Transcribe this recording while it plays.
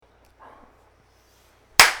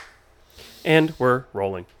And we're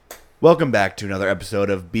rolling. Welcome back to another episode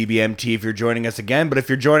of BBMT if you're joining us again. But if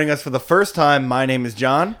you're joining us for the first time, my name is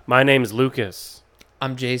John. My name is Lucas.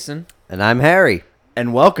 I'm Jason. And I'm Harry.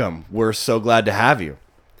 And welcome. We're so glad to have you.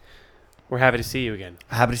 We're happy to see you again.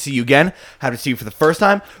 Happy to see you again. Happy to see you for the first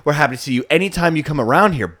time. We're happy to see you anytime you come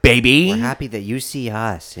around here, baby. We're happy that you see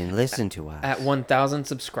us and listen to us. At 1,000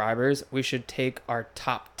 subscribers, we should take our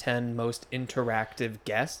top 10 most interactive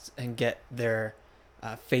guests and get their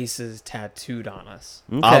faces tattooed on us.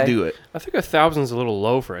 Okay. I'll do it. I think 1,000 is a little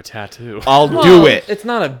low for a tattoo. I'll Well, do it. It's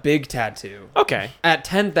not a big tattoo. Okay. At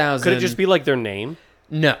 10,000, Could it just be like their name?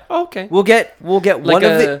 no? Okay. We'll get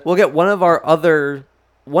Like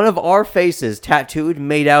one of our faces tattooed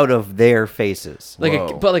made out of their faces.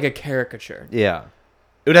 Whoa. Like a caricature. Yeah.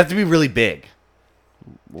 It would have to be really big.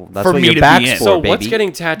 Well, that's For what me your to back's be in. for, So baby. what's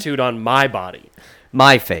getting tattooed on my body?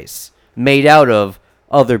 My face made out of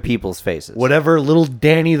other people's faces. Whatever little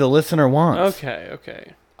Danny the listener wants. Okay.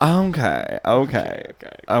 Okay. Okay.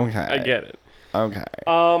 I get it. Okay.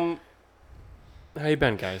 How you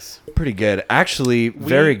been, guys? Pretty good. Actually,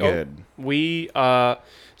 very good.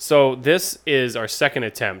 So this is our second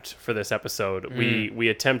attempt for this episode. We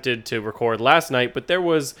attempted to record last night, but there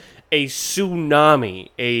was a tsunami,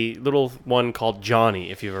 a little one called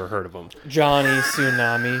Johnny, if you've ever heard of him. Johnny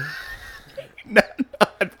Tsunami.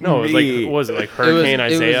 No, it was like, what was it, like Hurricane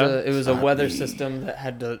Isaiah? It was a weather system that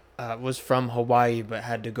had to was from Hawaii but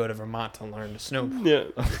had to go to Vermont to learn to snowboard.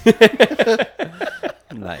 Yeah.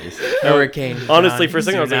 Nice. Hurricane. Honestly, Johnny for a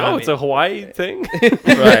second I was like, oh, it's a Hawaii thing?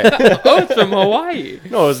 Right. Oh, it's from Hawaii.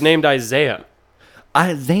 No, it was named Isaiah.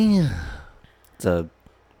 Isaiah. It's a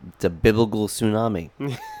biblical tsunami.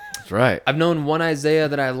 That's right. I've known one Isaiah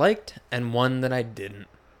that I liked and one that I didn't.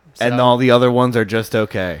 And So, all the other ones are just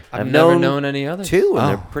okay. I've I've never known known any others. Two, and Oh.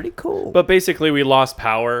 they're pretty cool. But basically, we lost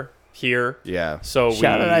power here. Yeah. So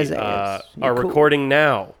Shout we out Isaiah. You're are cool. recording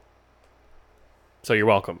now. So you're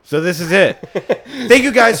welcome. So this is it. Thank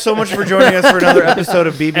you guys so much for joining us for another episode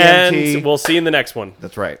of BBMT. And we'll see you in the next one.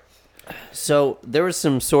 That's right. So there was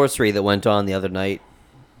some sorcery that went on the other night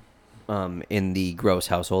in the Gross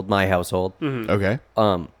household, my household. Okay.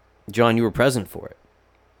 John, you were present for it.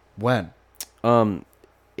 When?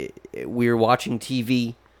 We were watching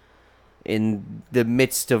TV in the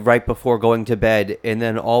midst of right before going to bed, and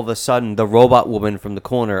then all of a sudden, the robot woman from the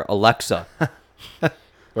corner, Alexa, I'm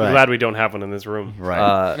glad we don't have one in this room.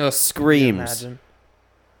 Right. Oh, screams imagine.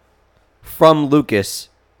 from Lucas,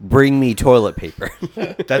 "Bring me toilet paper."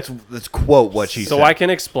 Let's quote what she said. So I can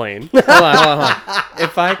explain. Hold on.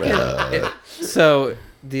 If I can. So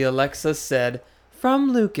the Alexa said,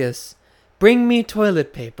 "From Lucas, bring me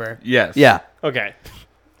toilet paper." Yes. Yeah. Okay.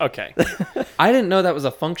 I didn't know that was a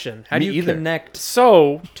function. How do Me you either. connect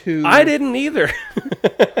So to? I didn't either.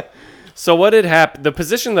 So what had happened? The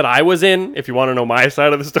position that I was in, if you want to know my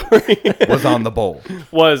side of the story, Was on the bowl.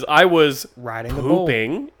 was I was Riding the bull.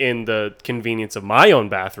 pooping in the convenience of my own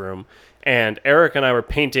bathroom, and Eric and I were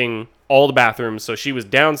painting all the bathrooms. So she was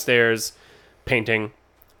downstairs painting.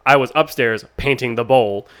 I was upstairs painting the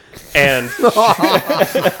bowl, and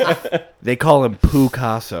They call him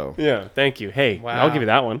Picasso. yeah, thank you. Hey, Wow. I'll give you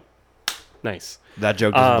that one. Nice. That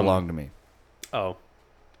joke doesn't belong to me. Oh,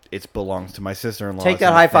 It belongs to my sister-in-law. Take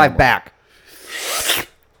that high five back.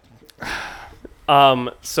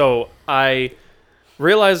 So I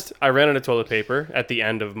realized I ran out of toilet paper at the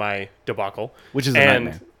end of my debacle, Which is a and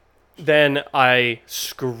nightmare. then I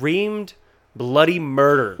screamed bloody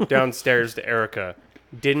murder downstairs to Erica.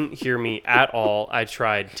 Didn't hear me at all. I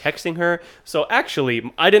tried texting her. So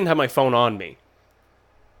actually, I didn't have my phone on me.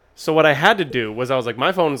 So what I had to do was I was like,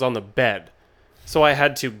 my phone is on the bed. So I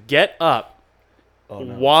had to get up,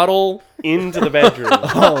 waddle into the bedroom,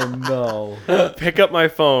 Oh, no. pick up my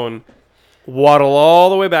phone, waddle all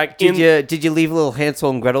the way back. Did you leave a little Hansel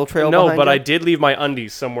and Gretel trail? No, behind but you? I did leave my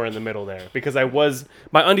undies somewhere in the middle there because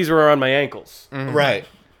my undies were around my ankles, Right.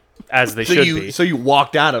 as they So should you be. so you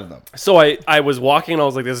walked out of them. So I was walking and I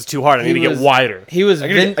was like, this is too hard. I need to get wider. He was I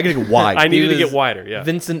gotta get wide. I needed to was get wider. Yeah.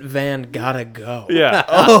 Vincent Van gotta go. Yeah.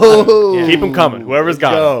 oh. Keep them coming. Whoever's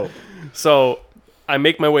got 'em. Go. So I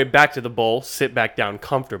make my way back to the bowl, sit back down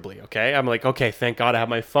comfortably. Okay. I'm like, okay, thank God I have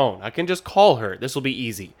my phone. I can just call her. This will be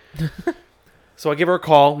easy. So I give her a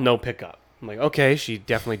call, no pickup. I'm like, okay, she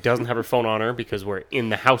definitely doesn't have her phone on her because we're in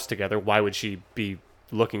the house together. Why would she be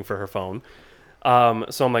looking for her phone?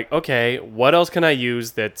 So I'm like, okay, what else can I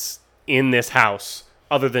use that's in this house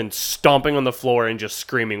other than stomping on the floor and just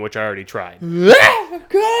screaming, which I already tried?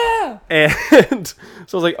 And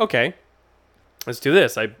so I was like, okay, let's do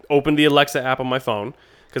this. I opened the Alexa app on my phone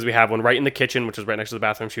because we have one right in the kitchen, which is right next to the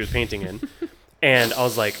bathroom she was painting in. And I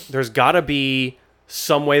was like, there's got to be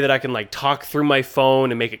some way that I can like talk through my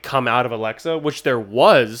phone and make it come out of Alexa, which there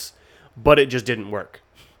was, but it just didn't work.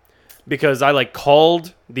 Because I like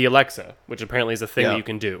called the Alexa, which apparently is a thing that you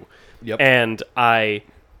can do. Yep. And I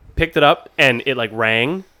picked it up and it like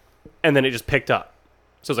rang and then it just picked up.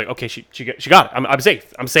 So I was like, okay, she got it. I'm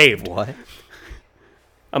safe. I'm saved. What?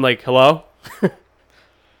 I'm like, hello?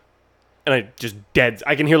 And I just dead.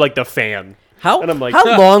 I can hear like the fan. How? And I'm like,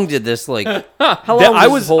 how long did this like? How long? I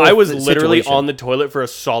was this whole I was literally situation? on the toilet for a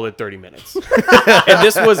solid 30 minutes. And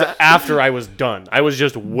this was after I was done. I was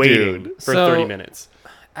just waiting Dude. for So- 30 minutes.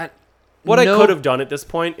 What I No- could have done at this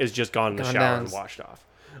point is just gone in the Gone shower down. and washed off.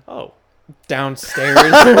 Oh. Downstairs.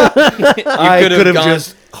 I could've could have gone-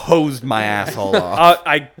 just hosed my asshole off.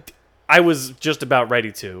 I was just about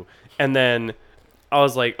ready to. And then I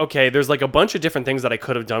was like, okay, there's like a bunch of different things that I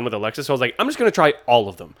could have done with Alexa. So I was like, I'm just going to try all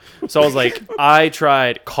of them. So I was like, I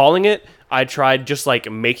tried calling it. I tried just like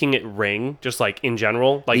making it ring, just like in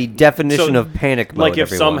general. Like The definition so- of panic mode. Like if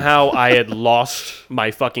everyone. somehow I had lost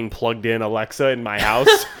my fucking plugged in Alexa in my house,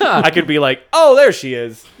 I could be like, oh, there she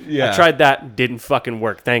is. Yeah. I tried that, didn't fucking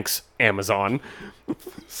work. Thanks, Amazon.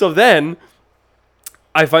 So then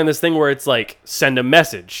I find this thing where it's like send a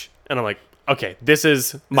message, and I'm like, okay, this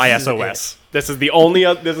is my SOS. This is the only.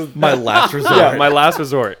 This is My last resort. yeah, my last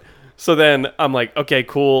resort. So then I'm like, okay,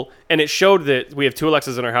 cool. And it showed that we have 2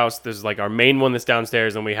 Alexas in our house. There's like our main one that's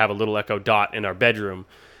downstairs, and we have a little Echo Dot in our bedroom.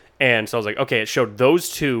 And so I was like, okay, it showed those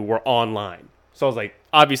 2 were online. So I was like,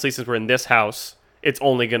 obviously, since we're in this house, it's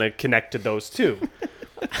only going to connect to those 2.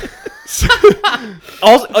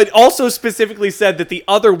 It also specifically said that the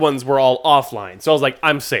other ones were all offline. So I was like,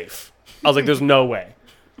 I'm safe. I was like, there's no way.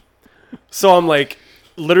 So I'm like,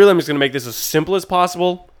 literally, I'm just going to make this as simple as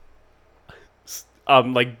possible.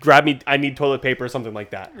 Like grab me, I need toilet paper or something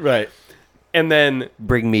like that. Right. And then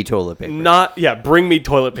bring me toilet paper. bring me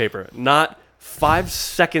toilet paper. Not 5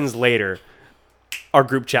 seconds later, our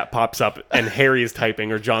group chat pops up and Harry is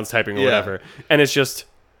typing or John's typing or Yeah. whatever. And it's just,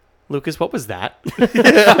 Lucas, what was that? And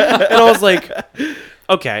I was like,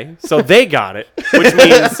 okay, so they got it, which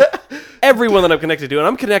means everyone that I'm connected to, and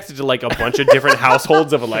I'm connected to like a bunch of different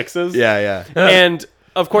households of Alexas. Yeah. And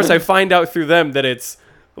of course, I find out through them that it's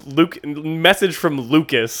message from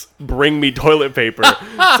Lucas, bring me toilet paper.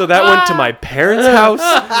 So that went to my parents'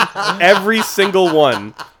 house, every single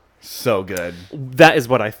one. So good. That is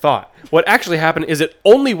what I thought. What actually happened is it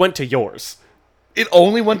only went to yours. It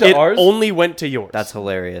only went to It ours? only went to yours. That's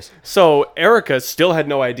hilarious. So Erica still had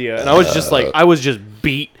no idea, and I was just like, I was just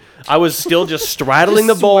beat. I was still just straddling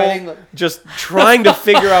the bowl, sweating. just trying to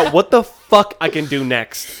figure out what the fuck I can do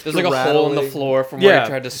next. There's like a hole in the floor from where Yeah. I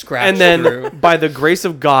tried to scratch And then, through. by the grace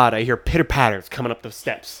of God, I hear pitter patters coming up the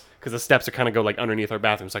steps. Because the steps are kind of go like underneath our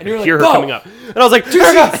bathroom, so I you're can hear like, her "Go!" coming up. And I was like,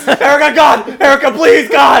 Erica, God! Erica, please,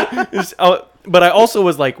 God! But I also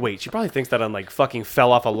was like, wait, she probably thinks that I'm like fucking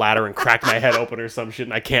fell off a ladder and cracked my head open or some shit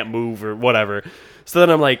and I can't move or whatever. So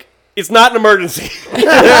then I'm like, it's not an emergency.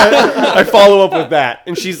 I follow up with that.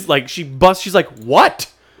 And she's like, she's like,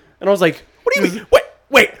 what? And I was like, what do you mean?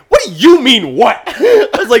 Wait, what do you mean what? I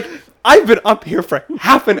was like, I've been up here for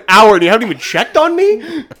half an hour and you haven't even checked on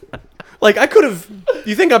me? Like, I could have...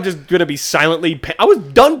 You think I'm just going to be silently... I was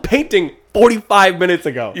done painting 45 minutes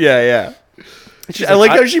ago. Yeah. She's I like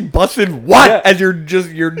like, how she busted what? Yeah. As your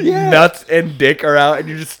nuts and dick are out and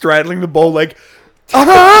you're just straddling the bowl like,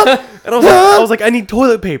 And I was like, I need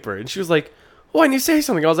toilet paper. And she was like, oh, I need to say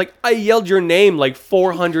something. I was like, I yelled your name like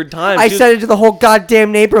 400 times. I She was- said it to the whole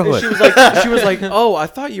goddamn neighborhood. She was like, oh, I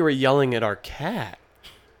thought you were yelling at our cat.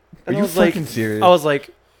 are you fucking serious? I was like,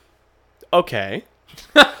 okay.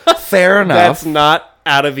 Fair enough. That's not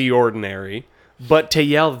out of the ordinary. But to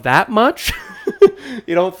yell that much?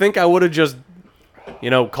 You don't think I would have just,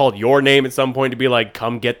 called your name at some point to be like,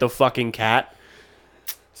 come get the fucking cat?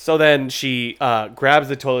 So then she grabs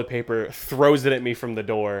the toilet paper, throws it at me from the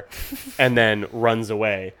door, and then runs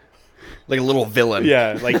away. like a little villain.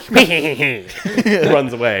 Yeah, like,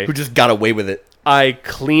 runs away. Who just got away with it. I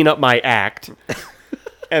clean up my act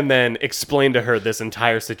and then explain to her this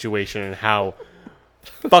entire situation and how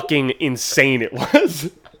fucking insane it was.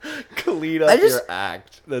 Clean up I just- your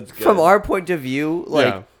act. That's good. From our point of view, like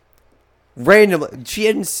Yeah. randomly, she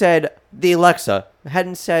hadn't said the Alexa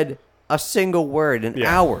hadn't said a single word in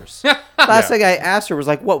Yeah. hours. Last thing I asked her was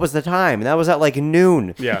like, "What was the time?" And that was at like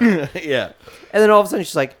noon. Yeah. yeah. And then all of a sudden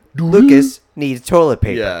she's like, "Lucas needs toilet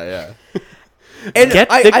paper." Yeah. And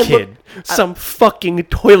Get I the look- kid some fucking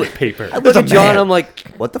toilet paper. I look at John. man. I'm like,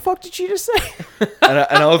 "What the fuck did she just say?" and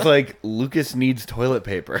I was like, Lucas needs toilet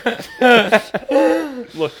paper.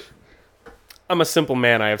 Look, I'm a simple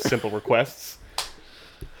man. I have simple requests.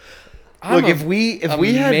 I'm Look, if we had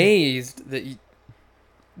amazed that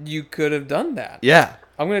you could have done that. Yeah.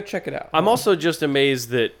 I'm gonna check it out. I'm also just amazed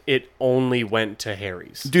that it only went to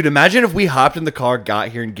Harry's. Dude, imagine if we hopped in the car, got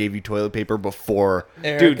here, and gave you toilet paper before. Dude,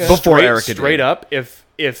 Erica? before straight, Erica did. straight up, if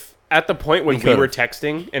at the point when We we were could've.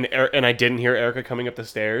 texting and I didn't hear Erica coming up the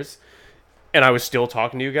stairs, and I was still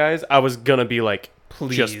talking to you guys, I was gonna be like,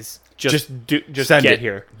 Please. just Send get it.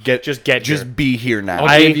 here, Get just get just here. be here now.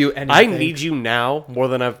 I'll give you anything. I need you now more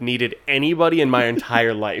than I've needed anybody in my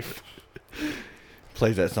entire life.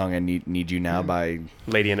 Plays that song "I Need You Now" by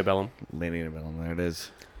Lady Antebellum. Lady Annabelle. There it is.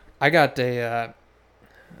 I got a.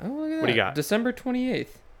 Oh, look at What do you that. got? December 28th.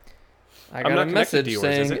 I I'm got not a connected message to yours,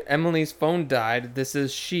 is saying it? Emily's phone died. This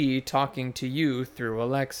is she talking to you through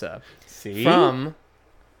Alexa See, from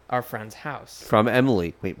our friend's house. From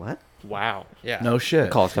Emily. Wait, what? wow. Yeah. No shit.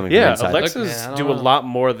 Call's coming Yeah, from inside. Alexas Look, man, I do don't a know. lot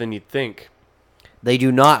more than you'd think. They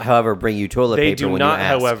do not, however, bring you toilet They paper do when not, you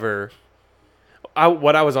ask. however.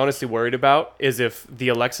 What I was honestly worried about is if the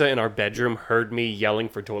Alexa in our bedroom heard me yelling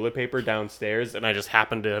for toilet paper downstairs, and I just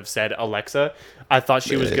happened to have said Alexa. I thought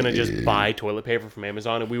she was gonna just buy toilet paper from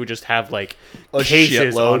Amazon, and we would just have like A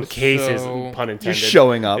cases shitload. on cases, So- pun intended. Just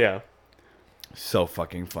showing up. Yeah, So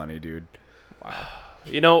fucking funny, dude.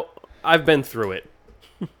 you know, I've been through it,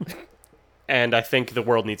 and I think the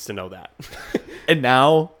world needs to know that. And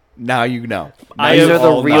now you know. Now These you are the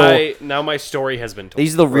all real- know. Now my story has been told.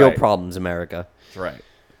 These are the real Right. problems, America. That's right.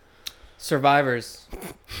 Survivors.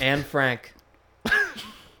 Anne Frank.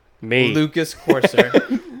 Me. Lucas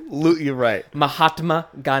Corser. You're right. Mahatma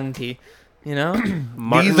Gandhi. You know?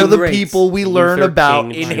 Martin These are the Greats. people we learn Luther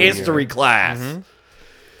about King in Jr. history class.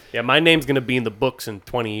 Yeah, my name's gonna be in the books in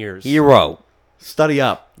 20 years. Hero. Study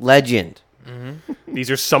up. Legend.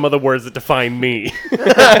 These are some of the words that define me.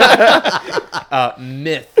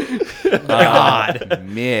 Myth. God.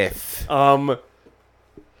 Myth.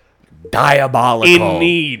 Diabolical. In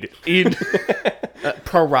need. In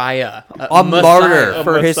Pariah. A martyr A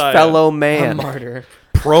for his Messiah. fellow A man. martyr.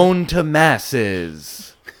 Prone to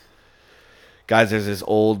masses. Guys, there's this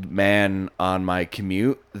old man on my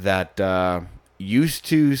commute that used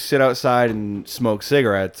to sit outside and smoke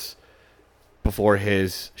cigarettes before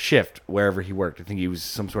his shift, wherever he worked. I think he was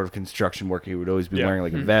some sort of construction worker. He would always be Yeah. wearing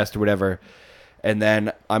like a vest or whatever. And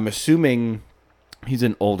then I'm assuming he's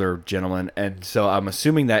an older gentleman, and so I'm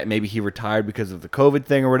assuming that maybe he retired because of the COVID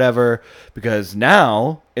thing or whatever, because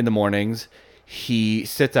now in the mornings he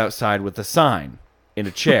sits outside with a sign in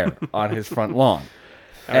a chair on his front lawn.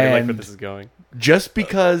 I already like where And this is going. just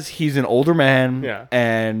because he's an older man, Yeah.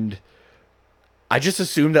 and I just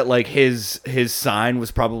assumed that like his sign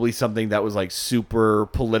was probably something that was like super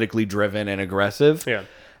politically driven and aggressive. Yeah.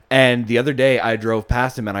 And the other day I drove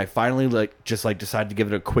past him and I finally decided to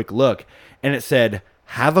give it a quick look, and it said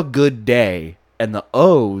 "Have a good day," and the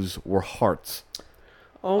O's were hearts.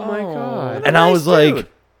 Oh my Oh. god. And I Nice was like, dude.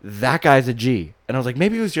 that guy's a G. And I was like,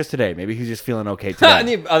 maybe it was just today. Maybe he's just feeling okay On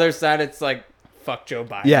today. the other side, it's like, fuck Joe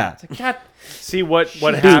Biden. Yeah. It's like, God, See what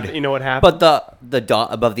Dude. happened? You know what happened? But the dot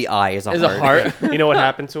above the I is a is heart. a heart. You know what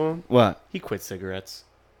happened to him? What? He quit cigarettes.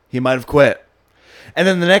 He might have quit. And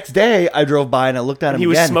then the next day I drove by and I looked at him He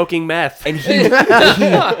was again. smoking meth. And he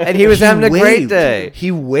And he was having a great waved. day.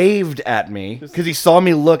 He waved at me because he saw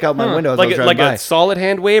me look out my window as I like was a, driving like by. a solid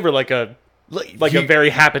hand wave or like a He- a very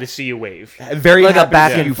happy to see you wave. very like a happy back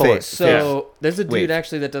to see and you forth. face. So there's a dude Wave.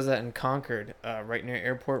 actually that does that in Concord, right near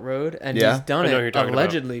Airport Road, and Yeah? he's done I know who it you're talking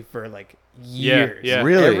allegedly for like years. yeah.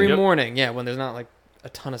 Really? Every Yep. morning, yeah, when there's not like a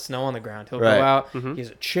ton of snow on the ground, he'll Right. go out. Mhm. He has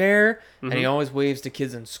a chair, and Mm-hmm. he always waves to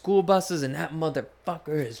kids in school buses, and that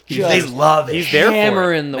motherfucker is They just love it. He's there for it.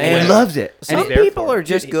 hammering the He wind. loves it. Some there people for it. are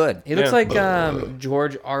just good. He looks Yeah. like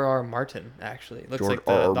George R.R. Martin, actually. Looks George like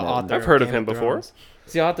the R.R. Martin. author. I've heard of Game him before. Thrones.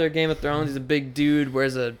 He's the author of Game of Thrones. He's a big dude,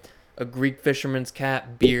 wears a Greek fisherman's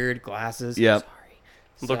cap, beard, glasses. Yep.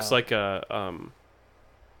 Sorry. Looks So- like a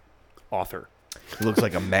author. He looks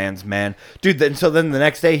like a man's man. Dude, so then the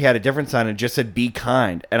next day he had a different sign and it just said "Be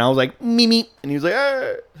kind." And I was like, "Me." And he was like,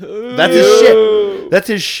 "Ah." That's his shit. That's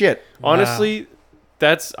his shit. Honestly,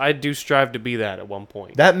 I do strive to be that at one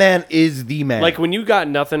point. That man is the man. Like when you got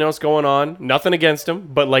nothing else going on, nothing against him,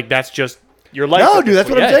 but like that's just your life. no, at dude, this that's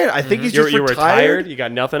what point. I'm Yeah. saying. I think he's You're just retired. retired. You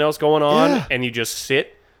got nothing else going on, Yeah. and you just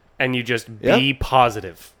sit and you just Yep. be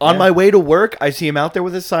positive. On my way to work, I see him out there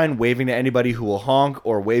with his sign waving to anybody who will honk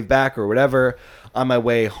or wave back or whatever. On my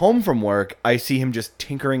way home from work, I see him just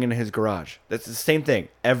tinkering in his garage. That's the same thing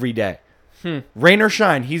every day. Rain or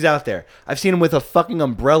shine, he's out there. I've seen him with a fucking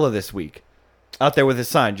umbrella this week. Out there with his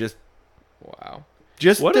sign, just Wow.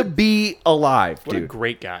 What to a- be alive, What a dude.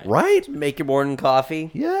 great guy. Right? Make your morning coffee.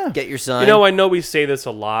 Yeah. Get your sign. You know, I know we say this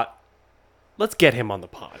a lot. Let's get him on the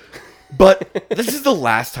pod. But this is the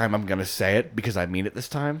last time I'm gonna say it because I mean it this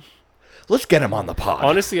time. Let's get him on the pod.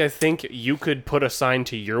 Honestly, I think you could put a sign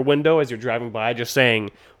to your window as you're driving by, just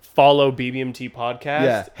saying "Follow BBMT Podcast"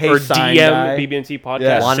 Yeah. Hey, or sign DM guy. BBMT Podcast,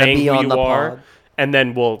 Yeah. Wanna saying be who on you the are, pod? and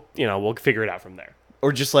then we'll figure it out from there.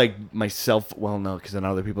 Or just like myself. Well, no, because then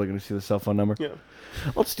other people are gonna see the cell phone number. Yeah.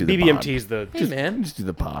 Let's do the BBMT's the Hey, man. Just do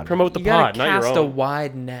the pod. promote the You gotta pod, not your cast a own.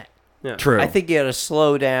 wide net. Yeah. True. I think you gotta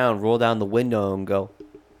slow down, roll down the window, and go.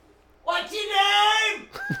 What's your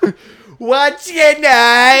name? What's your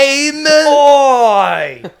name?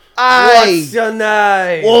 Boy, What's your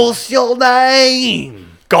name? What's your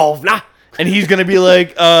name? Governor. And he's gonna be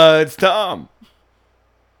like, it's Tom.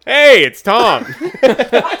 Hey, it's Tom.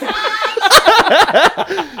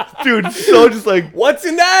 Dude, so just like, What's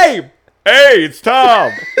your name? hey, it's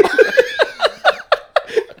Tom.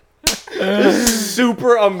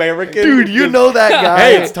 Super American. Dude, you Just, know that guy.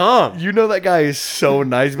 Hey, it's Tom. You know that guy is so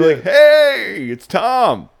nice. Be like, hey, it's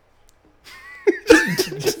Tom.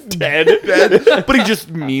 Dead. But he just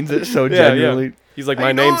means it so Yeah, genuinely. yeah. He's like, How my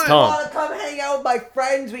you name's doing? Tom. Want to come hang out with my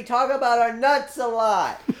friends? We talk about our nuts a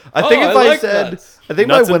lot. I think Oh, if I I like said, nuts. I think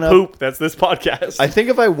Nuts if I went and up, poop. That's this podcast. I think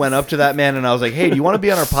if I went up to that man and I was like, hey, do you want to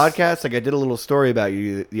be on our podcast? Like I did a little story about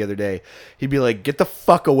you the other day. He'd be like, get the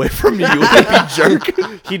fuck away from me, you hippie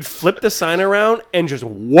jerk. He'd flip the sign around and just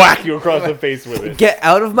whack you across the face with it. Get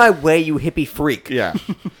out of my way, you hippie freak. Yeah.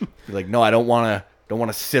 Be like, no, I don't want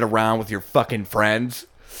to sit around with your fucking friends.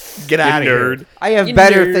 Get out of nerd. here. I have You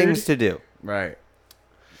better nerd. things to do. Right.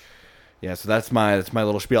 Yeah, so that's my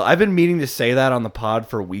little spiel. I've been meaning to say that on the pod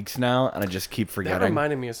for weeks now, and I just keep That forgetting.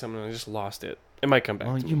 reminded me of something. I just lost it. It might come back.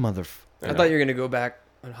 Oh, to me. you mother. I thought you were gonna go back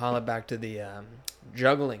and holla back to the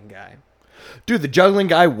juggling guy. Dude, the juggling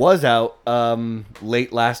guy was out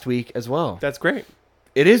late last week as well. That's great.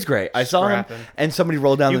 It is great. I saw Scrapping. him, and somebody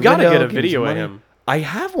rolled down You the gotta window. get a gave me video some of money. him. I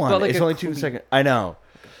have one. But like it's a only 2 cool- seconds. I know.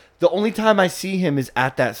 The only time I see him is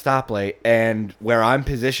at that stoplight, and where I'm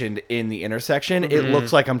positioned in the intersection, it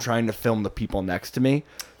looks like I'm trying to film the people next to me.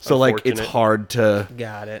 So like it's Unfortunate. hard to.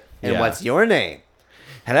 Got it. And Yeah. what's your name?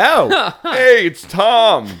 Hello. Hey, it's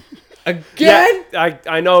Tom. Again?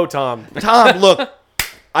 I know, Tom. Tom, look,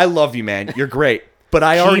 I love you, man. You're great, but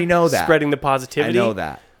I already Keep know that. Spreading the I positivity. know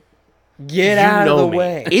that. Get You out of know the me.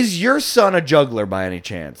 way. Is your son a juggler by any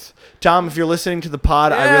chance? Tom, if you're listening to the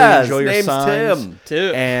pod, I really Yes, enjoy your name's signs. Tim.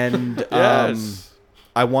 Too. And Yes.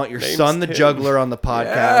 I want your Name's son, the Tim. juggler, on the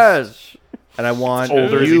podcast. Yes. And I want It's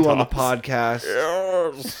older as you he on the talks. podcast.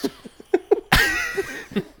 Yes.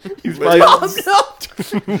 He's probably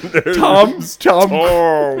Tom. Tom.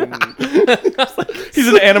 He's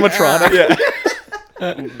an animatronic. Yeah.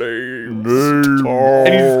 Name's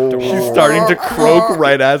And he's starting to croak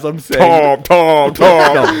right as I'm saying. Tom.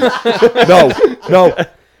 No.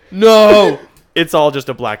 No. It's all just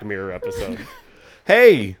a Black Mirror episode.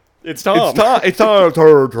 Hey. It's Tom. It's Tom. It's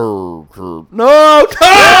Tom. No,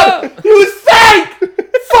 Tom! You stink!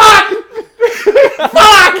 Fuck!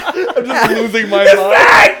 I'm just losing my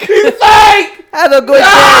mind. You stink! Have a good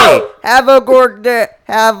day. Have a good day.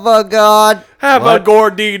 Have a god. Have a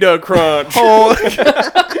Gordita crunch. Oh.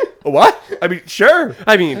 What? I mean, sure.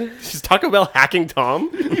 I mean, is Taco Bell hacking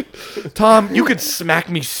Tom? Tom, you could smack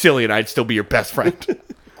me silly and I'd still be your best friend.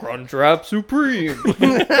 Crunchwrap Supreme.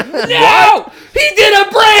 No! He did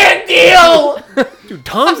a brand deal! Dude,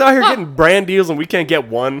 Tom's out here getting brand deals and we can't get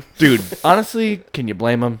one. Dude, honestly, can you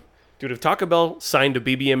blame him? Dude, if Taco Bell signed to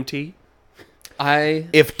BBMT,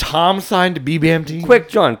 If Tom signed to BBMT? Quick,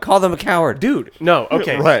 John, call them a coward. dude, no,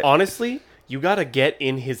 okay. Right. Honestly, you gotta get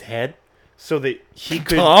in his head so that he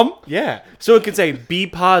could. Tom? Yeah. So it could say be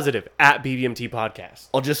positive at BBMT podcast.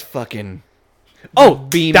 I'll just fucking... Oh,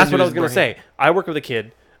 beam that's into what I was his gonna brain. say. I work with a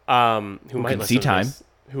kid who might can listen see to time. this.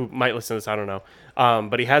 Who might listen to this? I don't know.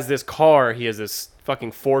 But he has this car. He has this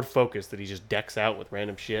fucking Ford Focus that he just decks out with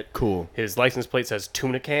random shit. Cool. His license plate says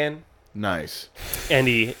tuna can, Nice. and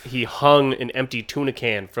he hung an empty tuna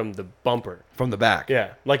can from the bumper. From the back.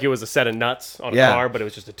 Yeah, like it was a set of nuts on a Yeah. car, but it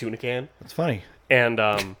was just a tuna can. That's funny. And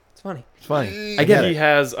It's funny. It's funny. I get he it.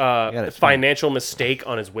 has it's funny. financial mistake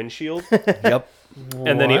on his windshield, Yep.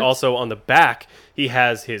 and then he What? also on the back he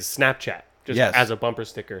has his Snapchat just Yes. as a bumper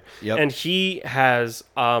sticker. Yep. And he has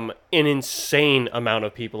an insane amount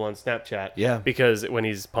of people on Snapchat. Yeah. Because when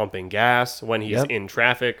he's pumping gas, when he's Yep. in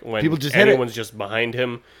traffic, when People just hit it. anyone's just behind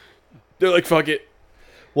him, they're like, "Fuck it."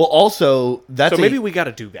 Well, also, that's So a- maybe we got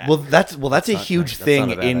to do that. Well, that's a huge that's thing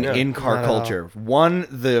not a bad in idea. in car Not at all. culture. One,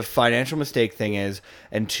 the financial mistake thing is,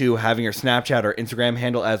 and two, having your Snapchat or Instagram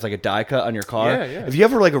handle as like a die cut on your car. Yeah, yeah. If you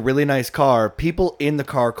have like a really nice car, people in the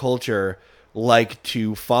car culture like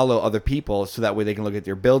to follow other people so that way they can look at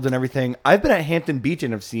their builds and everything. I've been at Hampton Beach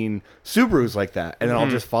and have seen Subarus like that, and then I'll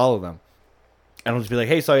just follow them. And I'll just be like,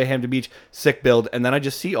 hey, saw you at Hampton Beach, sick build. And then I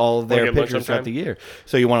just see all of their get lunch pictures throughout sometime? the year.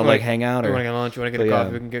 So you want to like hang out You or want to get lunch? You want to get But, a coffee?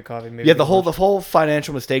 yeah. We can get coffee. Maybe yeah, we the can lunch. whole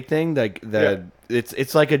financial mistake thing, like Yeah.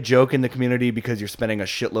 it's like a joke in the community because you're spending a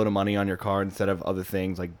shitload of money on your car instead of other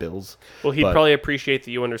things like bills. Well, he'd But- probably appreciate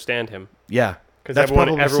that you understand him. Yeah, Because That's everyone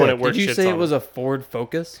probably at sick. work Did you shits say on it was him. a Ford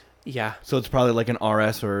Focus? Yeah. so it's probably like an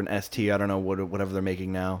RS or an ST. I don't know whatever they're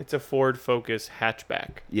making now. It's a Ford Focus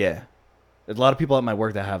hatchback. Yeah, there's a lot of people at my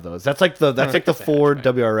work that have those. That's like the It's a Ford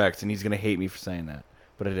hatchback. WRX, and he's gonna hate me for saying that,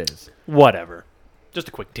 but it is. Whatever. Just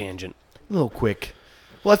a quick tangent. A little quick.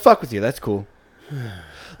 Well, I fuck with you. That's cool.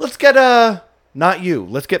 Let's get not you.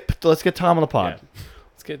 Let's get Tom on the pod. Yeah.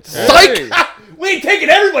 Let's get Psych! We ain't taking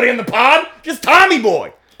everybody in the pod. Just Tommy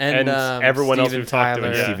boy. And everyone else Steven we've talked to,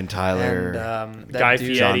 Tyler, yeah. Steven Tyler, and that Guy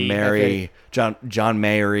dude- Fieri. John Mary, John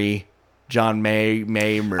Mary, John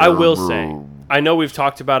May. I will say, I know we've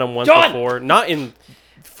talked about him once before, not in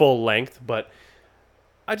full length, but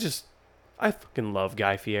I fucking love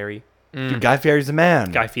Guy Fieri. Dude, Guy Fieri's the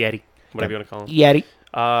man. Guy Fieri, whatever you want to call him.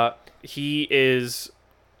 Yeti. He is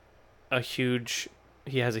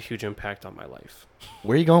he has a huge impact on my life.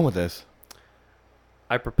 Where are you going with this?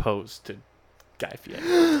 I proposed to Guy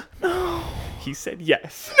Fieri. No. He said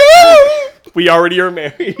yes. No! We already are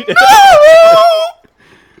married.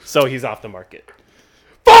 So he's off the market.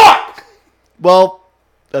 Fuck! Well,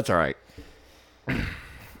 that's all right.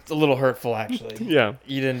 It's a little hurtful, actually. Yeah.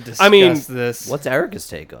 You didn't discuss I mean, this. What's Erica's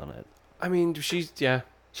take on it? I mean, yeah.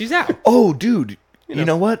 She's out. Oh, dude. You know.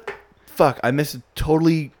 know what? Fuck, I missed a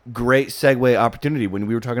totally great segue opportunity when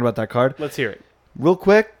we were talking about that card. Let's hear it. Real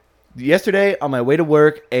quick, yesterday on my way to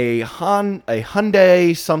work, a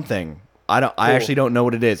Hyundai something. I actually don't know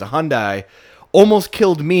what it is. A Hyundai almost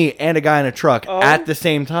killed me and a guy in a truck at the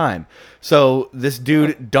same time. So this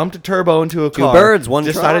dude dumped a turbo into a car. birds, one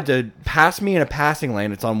decided to pass me in a passing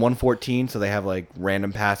lane. It's on 114, so they have like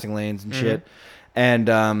random passing lanes and shit.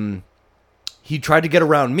 And he tried to get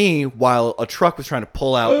around me while a truck was trying to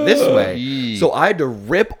pull out this way. So I had to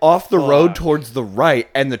rip off the road towards the right,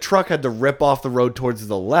 and the truck had to rip off the road towards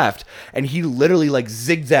the left. And he literally like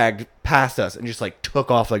zigzagged past us and just like took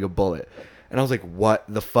off like a bullet. And I was like, what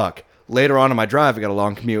the fuck? Later on in my drive, I got a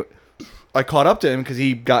long commute. I caught up to him because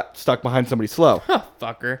he got stuck behind somebody slow.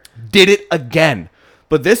 Fucker. Did it again.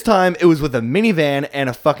 But this time it was with a minivan and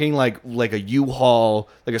a fucking like a U-Haul,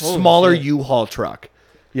 like a smaller shit. U-Haul truck.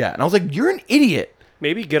 Yeah, and I was like, "You're an idiot."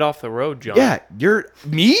 Maybe get off the road, John. Yeah, you're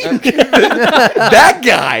me. That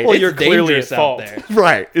guy. Well, It's you're clearly at dangerous out fault. there.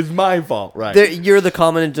 Right. It's my fault. Right. You're the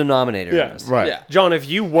common denominator. Yeah. In this. Right. Yeah. John, if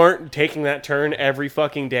you weren't taking that turn every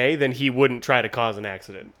fucking day, then he wouldn't try to cause an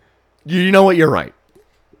accident. You know what? You're right.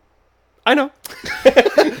 I know.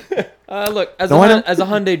 Look, as No, I a don't- as a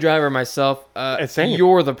Hyundai driver myself, Same.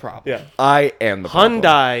 you're the problem. Yeah. I am the problem.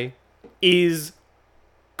 Hyundai is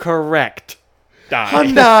correct.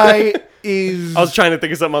 Hyundai is. I was trying to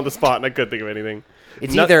think of something on the spot and I couldn't think of anything.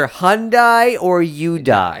 It's No- either Hyundai or you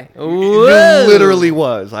die. It literally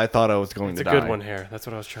was. I thought I was going It's to a die. good one here. That's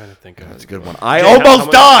what I was trying to think of. That's a good one. I Jay, how almost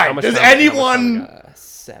much- died. how much Does time- how much time anyone? we got?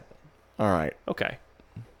 7. All right. Okay.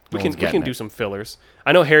 No We one's can getting do it. some fillers.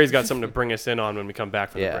 I know Harry's got something to bring us in on when we come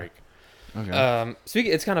back from Yeah. the break. Okay.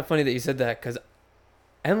 Speaking, it's kind of funny that you said that because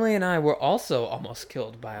Emily and I were also almost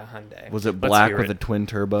killed by a Hyundai. Was it Let's black hear with it. a twin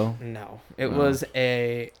turbo? No, it was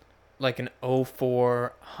an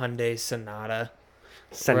 04 Hyundai Sonata.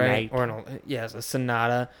 Right? Or yes, a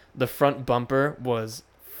Sonata. The front bumper was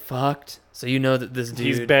fucked. So you know that this dude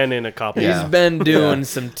He's been in a couple. Yeah. he's been doing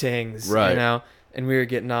some things, Right. You know. And we were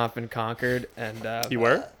getting off in Concord, and You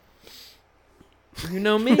were? you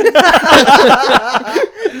know me.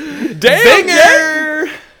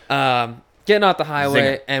 Damn! Getting off the highway,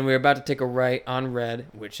 Zinger. and we were about to take a right on red,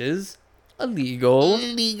 which is illegal.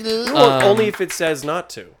 Well, only if it says not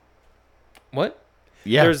to. What?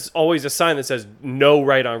 Yeah. There's always a sign that says no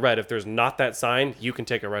right on red. If there's not that sign, you can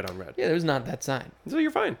take a right on red. Yeah, there's not that sign. So you're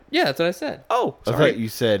fine. Yeah, that's what I said. Oh, I sorry. thought you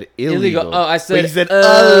said illegal. Oh, I But said you said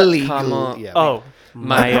illegal. illegal. Come on. Yeah. Oh,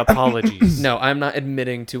 my apologies. No, I'm not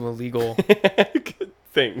admitting to illegal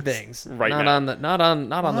Things. things. Right not now. on the not on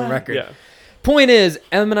the record. Yeah. Point is,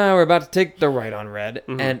 Em and I were about to take the right on red,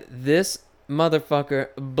 Mm-hmm. and this motherfucker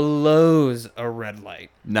blows a red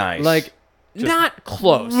light. Nice. Like, not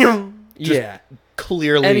close. Yeah.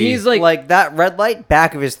 clearly. And he's like, Like that red light,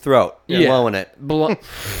 back of his throat, Yeah. blowing it.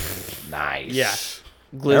 nice. Yeah.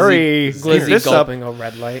 Harry, Glizzy keep this up. gulping a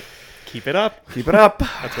red light. Keep it up. Keep it up.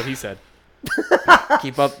 That's what he said.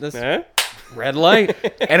 Keep up this. Eh? Red light.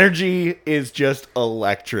 Energy is just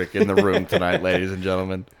electric in the room tonight, ladies and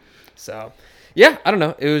gentlemen. So, yeah, I don't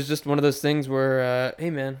know. It was just one of those things where, hey,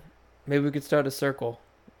 man, maybe we could start a circle.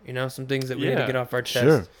 You know, some things that we need to Yeah. get off our chest.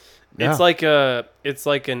 Sure. It's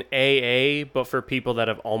like an AA, but for people that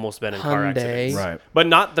have almost been in car Hyundai. accidents. Right. But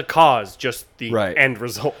not the cause, just the Right. end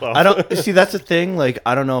result. Though. I don't see. That's the thing. Like,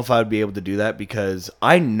 I don't know if I would be able to do that because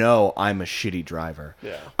I know I'm a shitty driver.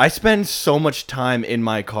 Yeah. I spend so much time in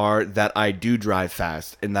my car that I do drive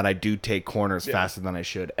fast and that I do take corners faster than I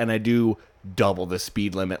should, and I do double the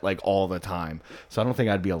speed limit like all the time. So I don't think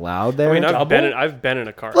I'd be allowed there. I mean, Double? I've been in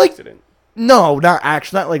a car Like- accident. no, not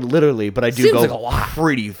actually, not like literally, but I do Seems go like a lot.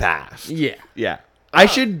 pretty fast. Yeah. Yeah. I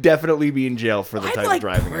should definitely be in jail for the type of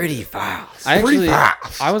driving. I do. fast. I Pretty actually,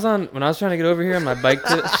 fast. I was when I was trying to get over here on my bike.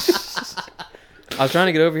 I was trying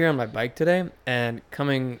to get over here on my bike today, and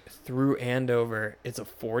coming through Andover, it's a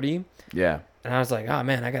 40, Yeah. and I was like, oh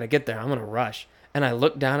man, I gotta get there. I'm gonna rush. And I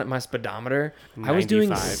looked down at my speedometer. I was doing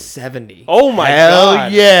 95. 70. Oh my Hell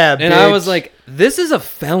god! yeah, And I bitch. was like, this is a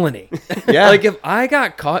felony. Yeah. Like, if I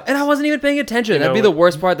got caught, and I wasn't even paying attention, that'd be know the what?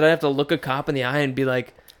 worst part, that I'd have to look a cop in the eye and be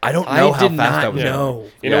like, I don't know I how did fast I not was. know.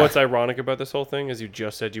 You know Yeah. what's ironic about this whole thing is you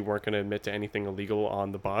just said you weren't going to admit to anything illegal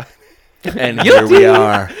on the bot. And here we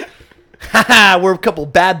are. Haha, we're a couple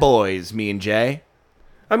bad boys, me and Jay.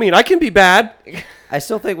 I mean, I can be bad. I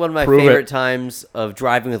still think one of my Prove favorite it. times of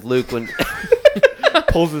driving with Luke when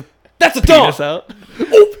Pulls his that's a penis dog. out.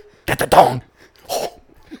 Oh, get the dong.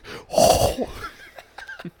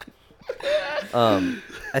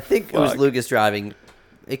 I think it was Lucas driving.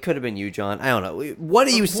 It could have been you, John. I don't know. One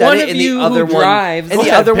of you said One it, of and you the other who one, drives- and the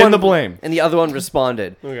Okay, other pin one, the blame. and the other one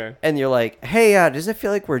responded. Okay. And you're like, "Hey, does it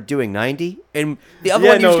feel like we're doing 90?" And the other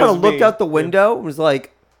Yeah, one, no, you just it kind was of looked me. out the window and was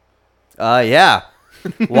like, yeah."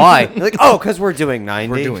 Why? You're like, oh, because we're doing 90.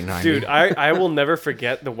 We're doing 90. Dude, I will never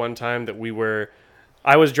forget the one time that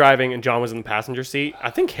I was driving and John was in the passenger seat. I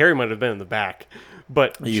think Harry might have been in the back.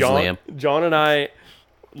 But I usually am. John and I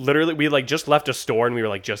literally, we like just left a store and we were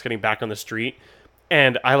like just getting back on the street.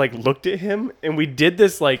 And I like looked at him and we did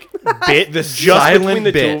this like bit This just silent between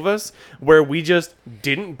the bit. two of us where we just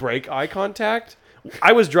didn't break eye contact.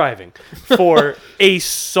 I was driving for a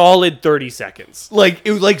solid 30 seconds. Like,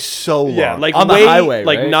 it was like so long. Yeah, like on way, the highway,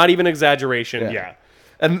 like right? not even exaggeration. Yeah. Yeah.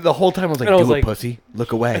 And the whole time I was like, And I was do it, like- pussy.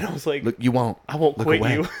 Look away. I was like, Look, you won't. I won't Look quit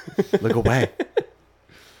away. you. Look away.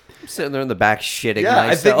 I'm sitting there in the back shitting Yeah,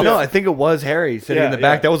 myself. I think it was Harry sitting Yeah, in the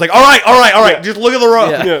back yeah. that was like, all right, Yeah. just look at the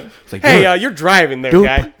road. Yeah. Yeah. It's like, Hey, do it. you're driving there, do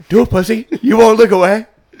guy. it, do it, pussy. You won't look away.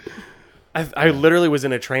 I literally was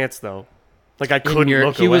in a trance though. Like I couldn't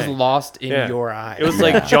look He away. was lost in Yeah. your eye. It was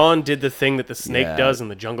like John did the thing that the snake Yeah. does in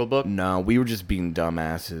the Jungle Book, No, we were just being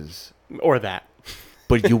dumbasses. or that.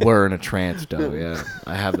 But you were in a trance, though. Yeah,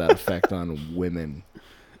 I have that effect on women.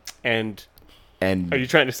 And And are you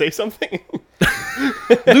trying to say something?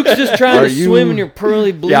 Luke's just trying Are to you- swim in your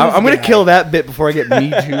pearly blue. yeah, I'm gonna kill that bit before I get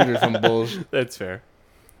me too'd or some bullshit. That's fair.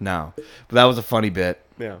 No, but that was a funny bit.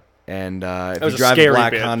 Yeah. And if was you a drive a scary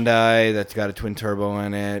black bit. Hyundai that's got a twin turbo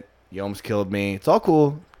in it, you almost killed me. It's all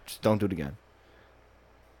cool. Just don't do it again.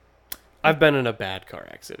 I've been in a bad car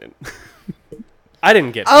accident. I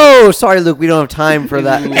didn't get. Oh, sorry, Luke. We don't have time for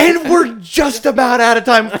that. And we're just about out of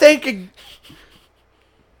time. Thank you.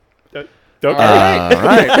 Okay. All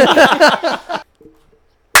right.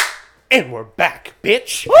 And we're back,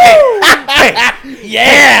 bitch.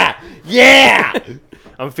 Yeah.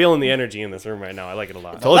 I'm feeling the energy in this room right now. I like it a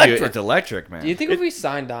lot. Told you it's electric, man. Do you think if we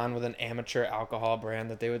signed on with an amateur alcohol brand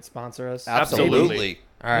that they would sponsor us? Absolutely.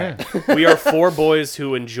 All right. We are four boys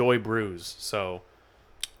who enjoy brews. So,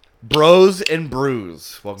 Bros and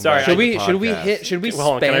brews. Welcome Sorry, back Should to the we podcast. should we well,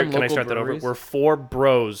 hold on. spam Can I local start that over? breweries? We're four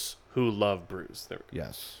bros who love brews. There we go.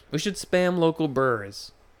 Yes. We should spam local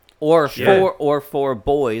breweries. Or Yeah. four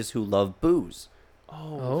boys who love booze.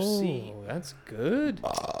 Oh, that's good.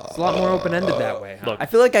 It's a lot more open ended that way. Huh? Look, I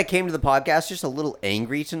feel like I came to the podcast just a little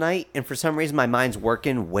angry tonight, and for some reason my mind's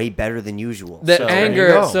working way better than usual. The So- anger,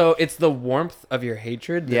 go. so it's the warmth of your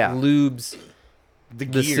hatred that Yeah. lubes the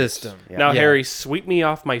gears. system. Yeah. now, Yeah. Harry, sweep me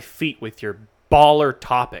off my feet with your baller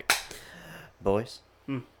topic. boys,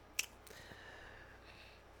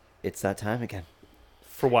 it's that time again.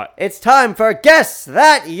 For what? It's time for Guess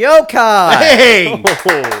That Yokai! Hey.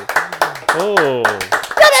 Oh.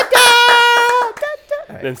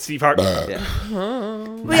 Then Steve Hart. We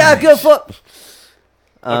got good foot.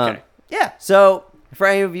 Okay. Yeah, so for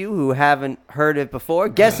any of you who haven't heard it before,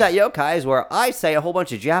 Guess That Yokai is where I say a whole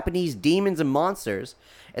bunch of Japanese demons and monsters,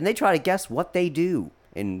 and they try to guess what they do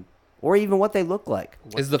in or even what they look like.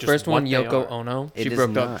 Is the Just first one what they Yoko are. Ono? It She is broke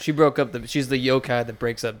up. not. She broke up. She's the yokai that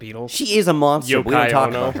breaks up Beatles. She is a monster. We don't Yokai talk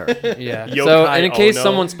Ono. about her. Yeah. Yokai So, and in case Ono.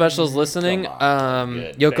 someone special is listening, Come on.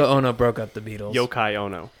 Good. Yoko Thank you. Ono broke up the Beatles. Yokai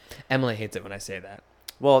Ono. Emily hates it when I say that.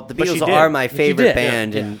 Well, the But she Beatles did. are my she favorite did,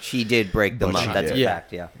 band, yeah. and she did break them But up. she That's a did.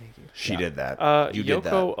 fact. Yeah. She did that. You Yoko did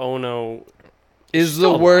that. Ono. Is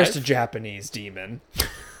Still the worst alive? Japanese demon.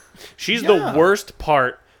 She's Yeah. the worst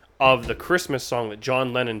part of the Christmas song that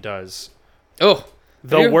John Lennon does. Oh,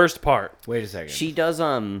 The Have you- worst part. Wait a second. She does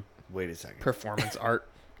Wait a second. performance art.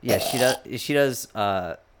 yeah, she does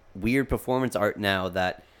weird performance art now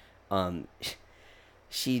that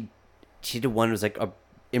she did one was like a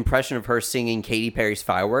impression of her singing Katy Perry's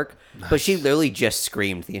Firework, but she literally just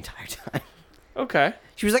screamed the entire time. Okay.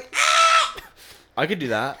 She was like, I could do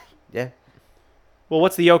that. yeah. Well,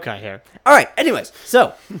 what's the yokai here? All right. Anyways,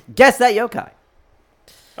 so guess that yokai.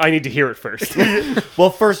 I need to hear it first. Well,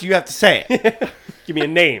 first you have to say it. Give me a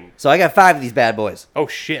name. So I got 5 of these bad boys. Oh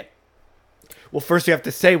shit. Well, first you have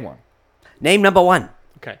to say one. Name number 1,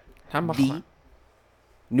 Okay. the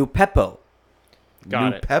Nupepo.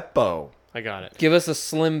 Got it. Peppo. I got it. Give us a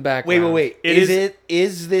slim background. Wait. It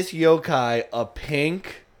Is this yokai a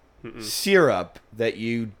pink syrup that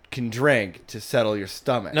you can drink to settle your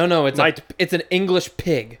stomach? No, it's Might- it's an English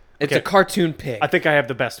pig. It's Okay. a cartoon pig. I think I have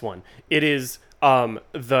the best one. It is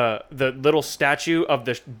the little statue of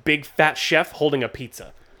the big fat chef holding a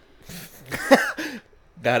pizza.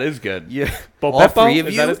 That is good. Yeah. Bo All Peppo? 3 of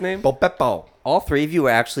Is you? that his name? Peppo. All 3 of you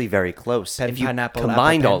are actually very close. Pen, if you pineapple,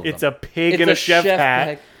 combined apple, all of pen. them. It's a pig It's in a chef hat.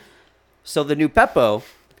 pig. So the Nupepo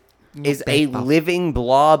is a Nupepo. living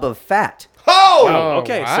blob of fat. Oh! Oh,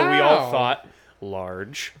 okay. So we all wow. thought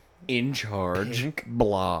large. In charge. Pink.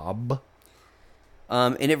 Blob.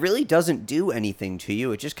 And it really doesn't do anything to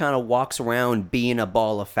you. It just kind of walks around being a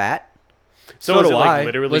ball of fat. So, So is do it like I.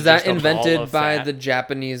 literally Was that just a ball invented of by fat? the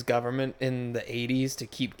Japanese government in the 80s to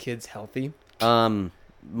keep kids healthy?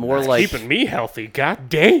 More It's like keeping me healthy? God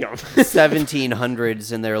damn.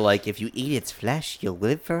 1700s, and they're like, if you eat its flesh, you'll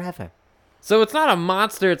live forever. So it's not a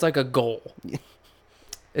monster, it's like a goal.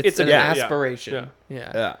 It's an yeah, yeah, aspiration.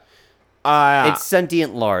 Yeah. Yeah. It's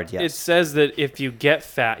sentient lard, yes. It says that if you get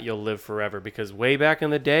fat, you'll live forever because way back in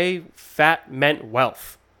the day, fat meant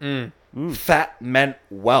wealth. Fat meant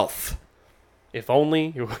wealth. If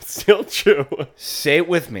only it was still true. Say it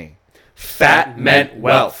with me. Fat meant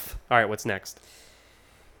wealth. All right, what's next?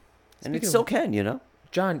 and it Speaking still of- can, you know?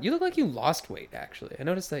 John, you look like you lost weight, actually. I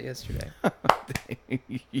noticed that yesterday.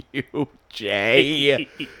 You, Jay. I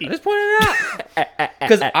just pointed it out.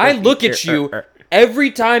 Because I look at you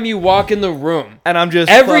every time you walk in the room. And I'm just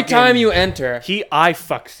Every fucking- time you enter. He eye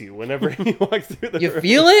fucks you whenever he walks through the You room.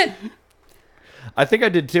 feel it? I think I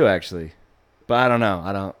did too, actually. But I don't know.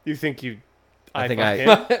 I don't. You think you I eye think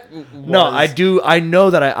fuck I- him? No, I do. I know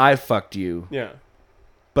that I fucked you, Yeah.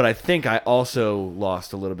 but I think I also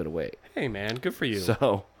lost a little bit of weight. Hey, man, good for you.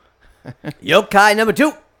 So Yokai number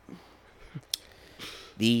 2.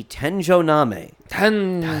 The Tenjoname.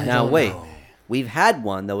 Now, wait. We've had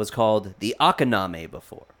one that was called the Akaname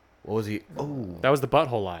before. what was he? Oh, That was the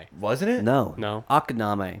butthole eye. wasn't it? No. No.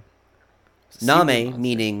 Akaname. Sea Name monster.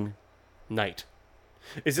 meaning Night.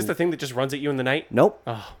 Is this the thing that just runs at you in the night? nope.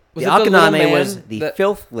 Oh. Was The it the little Akaname man was the that-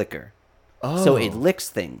 filth liquor. Oh, So it licks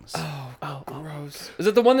things. Oh, gross. Is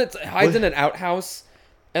it the one that hides in an outhouse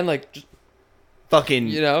and, like, just, fucking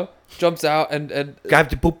you know, jumps out and got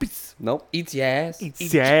the poopies. Nope. eats your ass?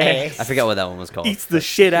 Yeah. I forgot what that one was called. Eats the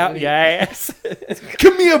shit out your ass.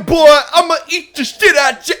 Come here, boy. I'ma eat the shit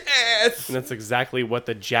out your ass. And that's exactly what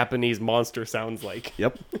the Japanese monster sounds like.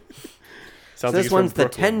 Yep. Sounds So like this one's the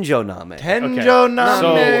Brooklyn. Tenjoname. Tenjo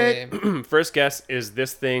So- name. First guess is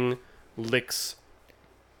this thing licks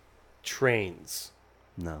trains.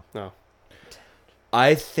 No. No.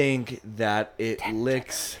 I think that it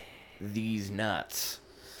licks these nuts.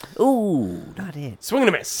 Ooh, not it. Swing and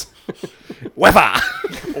a miss. Wefa.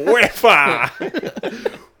 Wefa.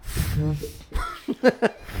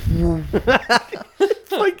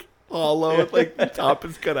 Like hollow. Like the top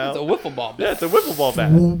is cut It's a out. wiffle ball. Yeah, it's a wiffle ball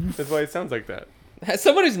bat. That's why it sounds like that. As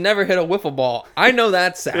someone who's never hit a wiffle ball, I know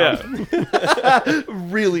that sound. Yeah.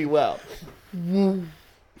 Really well.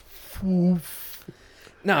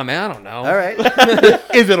 Nah, man, I don't know. All right.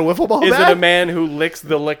 Is it a wiffle ball? Is bat? it a man who licks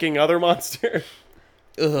the licking other monster?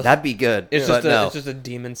 Ugh. That'd be good. It's but just a no. it's just a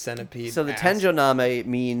demon centipede. So the ass. Tenjoname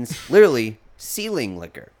means literally ceiling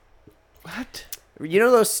liquor. What? You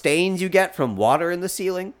know those stains you get from water in the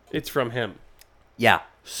ceiling? It's from him. Yeah.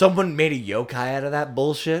 Someone made a yokai out of that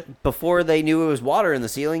bullshit? Before they knew it was water in the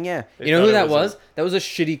ceiling, yeah. They You know thought who it that a- was? That was a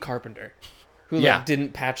shitty carpenter who Yeah. like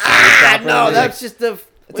didn't patch the roof properly. No, Like, that's just the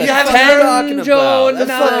It's We a haven't What are you talking Tenjo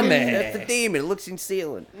about? Name. That's the demon. It looks in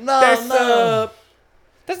ceiling. No,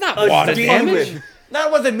 That's not A water demon. damage. That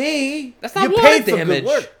wasn't me. That's not you water paid for damage. good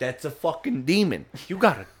work. That's a fucking demon. You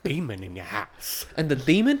got a demon in your house. And the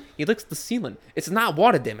demon, he licks the ceiling. It's not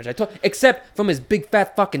water damage. Except from his big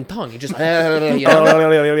fat fucking tongue. He just, you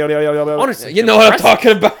know, Honestly, you know what I'm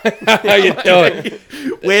talking about. How you doing?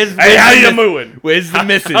 Where's Hey, how you moving? Where's the How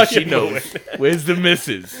missus? She you knows. moving? Where's the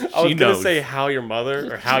missus? I was She gonna knows. say how your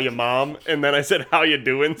mother or how your mom, and then I said how you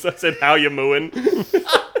doing, so I said how you mooing.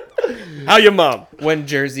 How your mom? When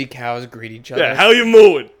Jersey cows greet each other. Yeah, how you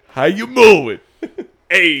mooing? How you moving?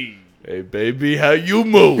 Hey, Hey, baby, how you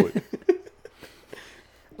moving?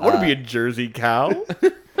 I want to be a Jersey cow.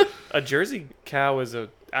 a Jersey cow is a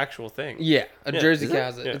actual thing. Yeah, a Yeah. Jersey Is it?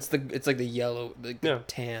 cow's Yeah. it's like the yellow, the Yeah.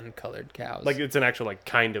 tan colored cows. Like it's an actual like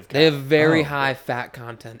kind of cow. they have very Oh. high fat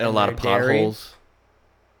content And a in lot of their dairy. potholes.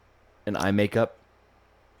 And eye makeup.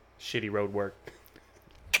 Shitty road work.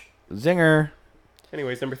 Zinger.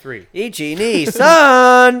 Anyways, number 3. Ichi ni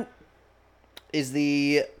san is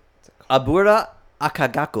the Abura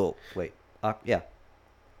Akagaku. Wait, yeah.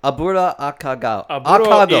 Abura Akagaku.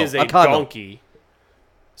 Aburo is a Akago. donkey,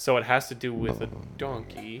 so it has to do with a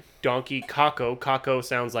donkey. Donkey kako. Kako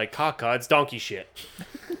sounds like caca. It's donkey shit.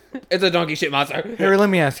 It's a donkey shit monster. Harry, let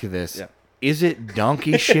me ask you this. Yeah. Is it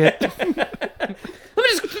donkey shit? Let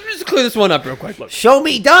me just clear this one up real quick. Show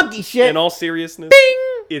me donkey shit. In all seriousness,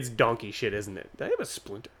 it's donkey shit, isn't it? Did I have a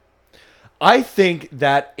splinter? I think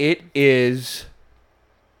that it is...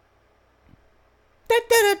 Da,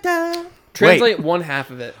 da, da, da. Translate one half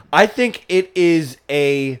of it. I think it is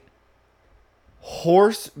a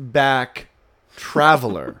horseback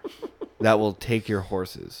traveler that will take your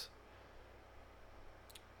horses.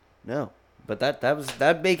 No, but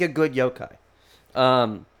that'd make a good yokai.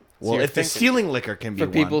 Um, Well, you're if the thinking- ceiling liquor can be For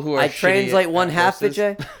people one. who are I shitty translate at one half of it,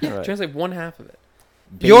 horses. Jay. Yeah, Right. translate one half of it.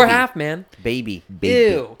 Baby. Your half, man. Baby.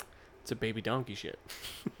 Ew. It's a baby donkey shit.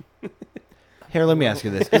 Here, let me ask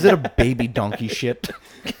you this. Is it a baby donkey shit?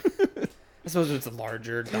 I suppose it's a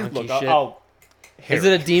larger donkey Look, shit. I'll Is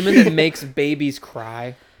it a demon that makes babies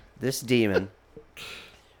cry? This demon,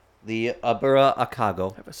 the Abura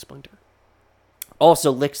Akago, have a splinter?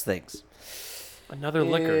 also licks things. Another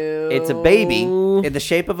liquor. It's a baby in the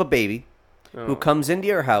shape of a baby who Oh. comes into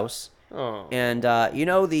your house, Oh. and you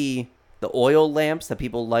know the oil lamps that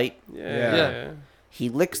people light. Yeah. Yeah. He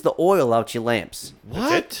licks the oil out your lamps. That's What?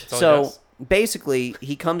 all it So does. basically,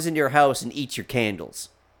 he comes into your house and eats your candles.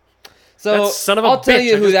 So That son of a I'll tell bitch,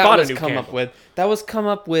 you I who just that bought a was new come up candle. with. That was come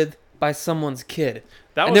up with by someone's kid.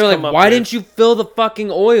 That And was they were come like, up "Why with- didn't you fill the fucking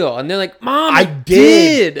oil?" And they're like, "Mom, I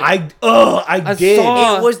did. I I did.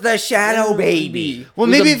 saw- It was the shadow baby. Well, It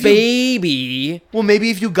was maybe a if you- baby. Well, maybe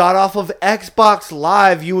if you got off of Xbox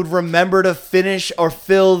Live, you would remember to finish or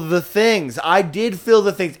fill the things. I did fill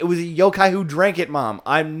the things. It was a yokai who drank it, Mom.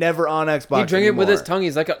 I'm never on Xbox He drank it with his anymore. tongue.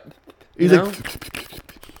 He's like a. He's you know? like,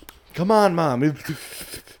 come on, Mom.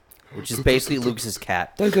 Which is basically Lucas's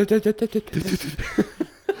cat. Say,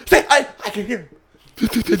 I can hear him.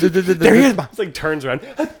 There he is, Mom. It's like turns around.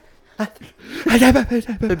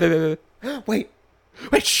 Wait.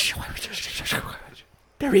 Wait, shh.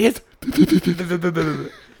 There he is.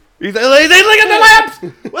 He's like, look at the lamps!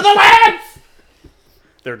 With the lamps!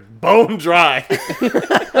 They're bone dry.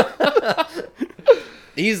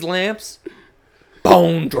 These lamps,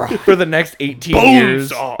 bone dry. For the next 18 Boom years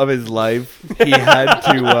saw. of his life, he had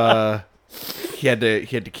to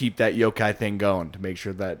keep that yokai thing going to make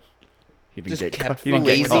sure that he didn't Just get kept caught. He didn't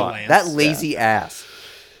fucking get with the caught. lamps. That lazy ass.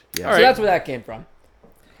 Yeah. All So right. that's where that came from.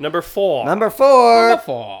 Number 4. Number 4.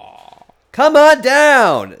 Come on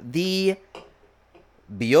down. The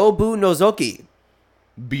Byobu Nozoki.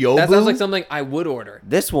 Byobu? That sounds like something I would order.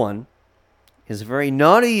 This one is a very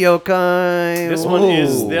naughty yokai. This one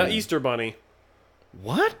is Whoa. the Easter Bunny.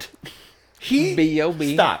 What? He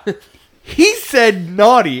B.O.B. stop. He said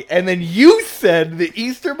naughty, and then you said the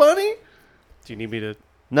Easter Bunny. Do you need me to?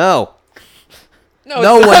 No. No,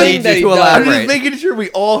 No it's one nothing needs that you he to does. I'm elaborate. just making sure we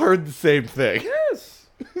all heard the same thing. Yes.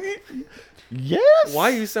 Yes. Why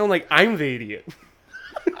you sound like I'm the idiot?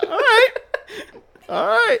 All right. All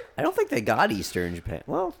right. I don't think they got Easter in Japan.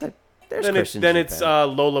 Well, there's Then it's Christians in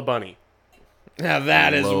Japan. Lola Bunny. Now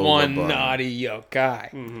that is Lola one Bunny. naughty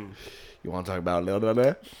yokai. You want to talk about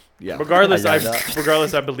blah? Yeah. Regardless, I I got that.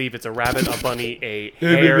 regardless, I believe it's a rabbit, a bunny, a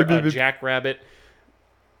hare, a jackrabbit,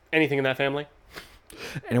 anything in that family.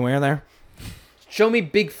 Anywhere in there? Show me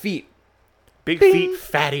big feet. Big feet,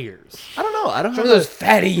 fat ears. I don't know. I don't Show know. me those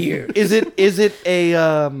fatty ears. Is it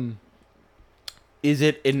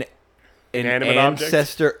an Inanimate object?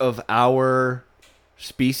 ancestor of our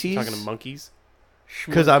species? Talking to monkeys.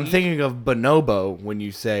 Because I'm thinking of bonobo when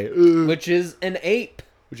you say, "Ugh," which is an ape.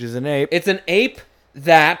 which is an ape. It's an ape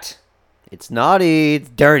that It's naughty. It's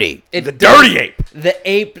dirty. it The dirty ape The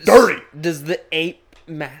ape Dirty. Does the ape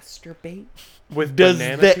masturbate? with Does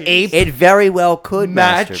banana the peas. ape It very well could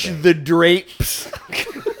match masturbate. the drapes?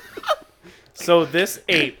 So this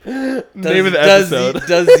ape, Name of the does episode.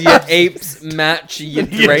 does your apes match your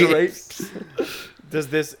drapes? does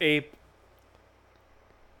this ape?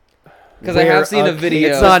 Because I Wear have seen a a video.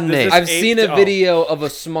 It's not Does Nick. this I've ape- seen a oh, video of a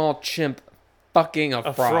small chimp fucking a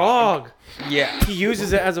a frog. frog. Yeah. He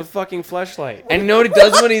uses it as a fucking fleshlight. And you know what he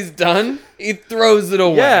does when he's done? He throws it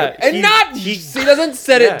away. Yeah, And he doesn't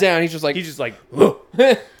set Yeah. it down. He's just like, He's just like,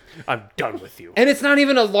 I'm done with you. and it's not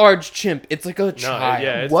even a large chimp. It's like a No, child.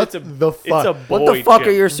 yeah, it's, What it's a, the It's a fuck? What the boy fuck are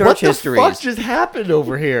chimp. your What search the histories? fuck just happened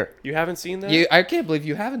over here? You haven't seen that? I can't believe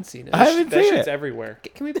you haven't seen it. I haven't That seen shit's it. everywhere.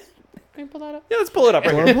 Can we pull that up? Yeah, let's pull it up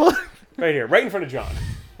right here. Oh, Right here, right in front of John.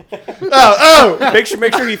 oh! Make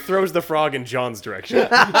sure he throws the frog in John's direction.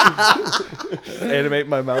 Animate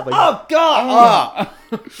my mouth like. Oh God!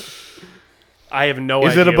 I have no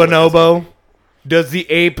Is idea. it a what this bonobo? Does the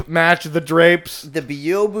ape match the drapes? The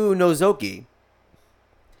Byobu Nozoki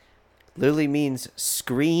literally means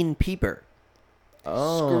screen peeper.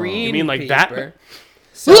 Oh. Screen You mean like that? peeper.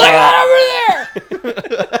 So, Look out over there!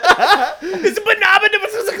 It's a banana.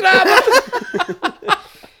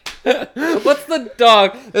 What's the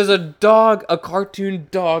dog? There's a dog, a cartoon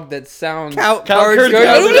dog that sounds.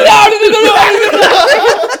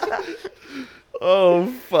 Oh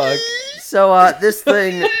fuck! so this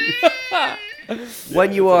thing,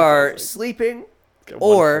 when you are sleeping,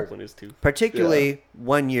 Or- particularly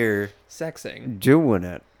when you're Sexing. doing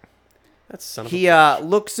it, That's son of he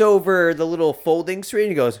looks over the little folding screen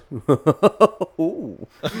and goes, "Ooh."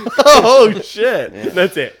 Oh shit! a.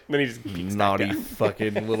 That's it. Then he just peeks back Naughty down.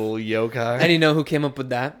 fucking little yokai. And you know who came up with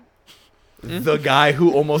that? The guy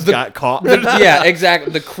who almost got caught. Yeah,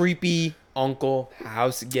 exactly. The creepy uncle,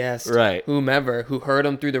 house guest, Right. whomever, who heard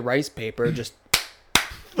him through the rice paper, just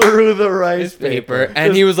Through the rice paper,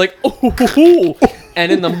 and he was like, "Oh!"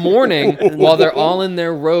 And in the morning, while they're all in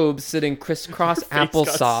their robes, sitting crisscross got so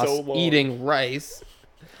applesauce, long. eating rice,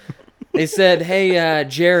 they said, "Hey,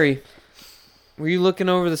 Jerry, were you looking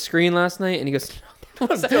over the screen last night?" And he goes, That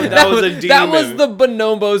was a That was demon. the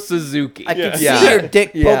Bonobo Suzuki." I could Yeah. see your dick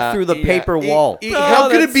poke Yeah. through the Yeah. paper wall. How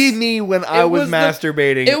could it that's- be me when I was was the-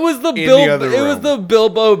 masturbating? It was the in Bill. the other It was room? the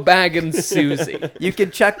Bilbo Baggins Susie. You can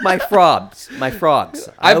check my frogs. I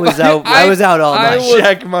I was out. I was out all I night. was-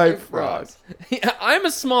 Check my frogs. Yeah, I'm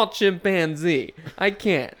a small chimpanzee. I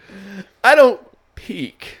can't. I don't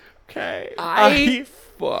peek. Okay. I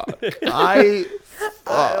fuck. I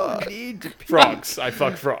don't need to pee. Frogs. I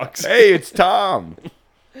fuck frogs. Hey, it's Tom.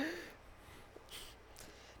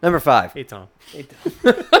 Number 5 Hey, Tom.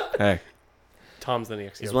 Hey. Tom's the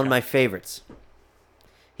next. is one of my favorites.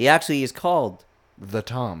 He actually is called The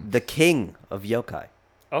Tom. the king of yokai,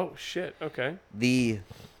 Oh shit. Okay. the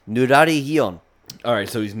Nurari Hion. All right,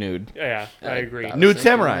 so he's nude. Yeah, I agree. Nude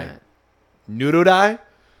samurai. Nudodai?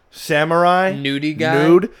 Samurai? Nudie guy?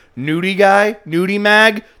 Nude? Nudie guy? Nudie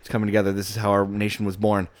mag? It's coming together. This is how our nation was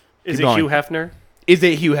born. Is Keep it going. Hugh Hefner? Is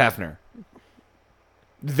it Hugh Hefner?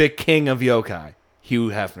 The king of yokai. Hugh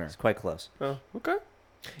Hefner. It's quite close. Oh, okay.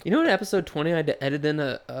 You know, in episode 20, I had to edit in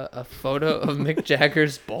a photo of Mick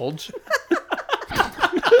Jagger's bulge.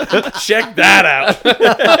 Check that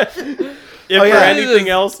out. If Oh, for yeah. anything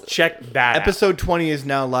else, check that out. Episode 20 is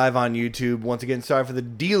now live on YouTube. Once again, sorry for the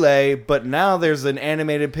delay, but now there's an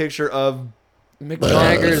animated picture of. Mick You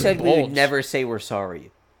Jagger's said we bulge. would never say we're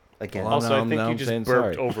sorry again. Well, Also, No, I think no, you I'm just saying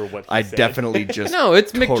burped sorry. over what he I said. definitely just. No,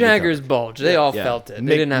 it's Mick totally Jagger's covered. bulge. They all Yeah. felt it. They Mick-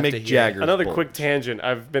 didn't have Mick to hear Jagger. it. Another bulge. quick tangent.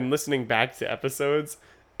 I've been listening back to episodes,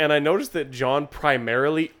 and I noticed that John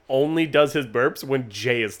primarily only does his burps when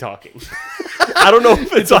Jay is talking. I don't know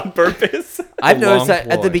if it's on purpose. I've a noticed long that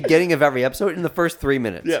at the ploy. beginning of every episode, in the first 3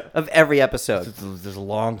 minutes Yeah. of every episode. There's a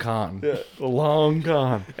long con. A long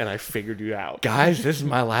con. And I figured you out. Guys, this is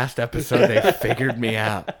my last episode. They figured me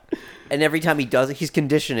out. And every time he does it, he's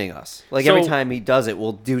conditioning us. Like every So- time he does it,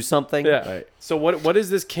 we'll do something. Yeah. Right. So what is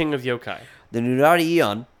this king of yokai? The Nurari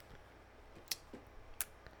Eon.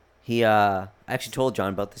 He I actually told John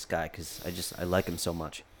about this guy because I like him so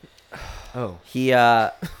much. Oh. He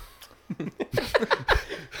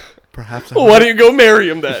Perhaps. Well, why don't you go marry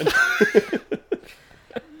him then?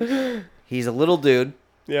 he's a little dude,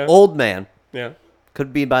 Yeah. old man. Yeah.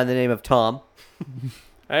 Could be by the name of Tom.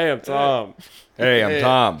 Hey, I'm Tom. Hey, I'm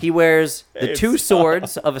Tom. He wears the Hey, two it's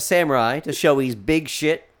swords of a samurai to show he's big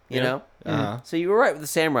shit. You Yeah. know. Uh-huh. So you were right with the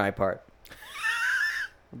samurai part.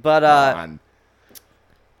 But On.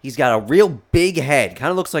 He's got a real big head. Kind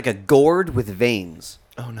of looks like a gourd with veins.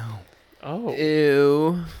 Oh no. Oh,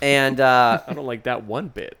 Ew. And I don't like that one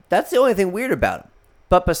bit. that's the only thing weird about him.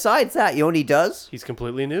 But besides that, you know what he does? He's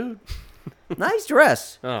completely nude. Nice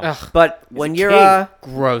dress. Oh, Ugh, But when a you're king.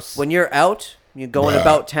 gross. when you're out, you're going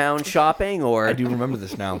about town shopping, or I do remember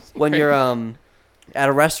this now. when you're at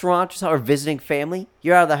a restaurant or visiting family,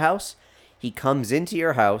 you're out of the house. He comes into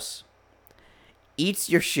your house, eats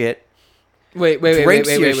your shit. drinks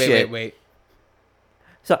your shit. wait.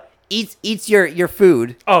 So eats your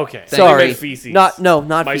food. okay. Sorry, You meant feces. not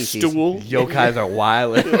My feces. stool. Yokais are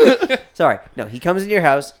wild. Sorry, no. He comes into your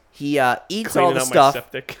house. He eats all Cleaning the out my stuff.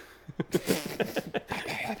 septic.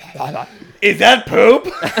 Is that poop?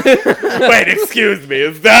 Wait, excuse me.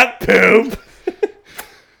 Is that poop?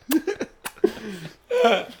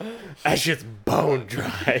 That shit's bone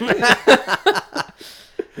dry.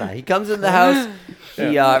 Nah, he comes in the house.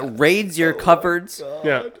 He raids your cupboards.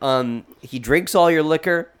 Yeah. He drinks all your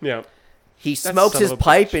liquor. Yeah. He smokes son his of a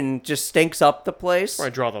pipe bitch. and just stinks up the place. Where I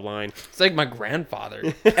draw the line. It's like my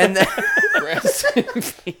grandfather. And then, Rest in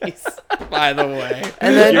peace. By the way,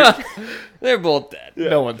 and then, they're both dead.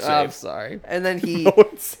 No one's I'm safe. sorry. and then he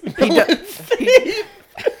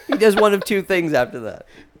does one of two things after that.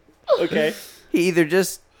 Okay. He either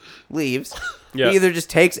just leaves. Yeah. He either just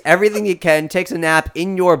takes everything he can, takes a nap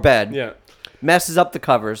in your bed, Yeah. messes up the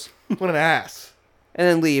covers, What an ass. and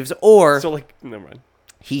then leaves, or So like, never mind.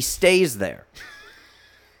 he stays there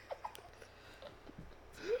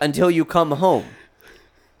until you come home.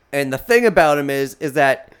 And the thing about him is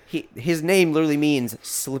that his name literally means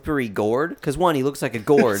slippery gourd. Because one, he looks like a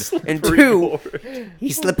gourd, and two,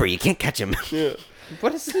 he's slippery. You can't catch him. Yeah.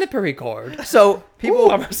 What a slippery cord. So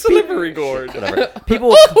people, I'm a slippery gourd.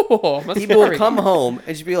 people, Oh, I'm a people will slippery come home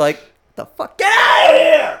and just be like, "The fuck, get out of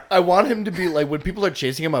here!" I want him to be like, when people are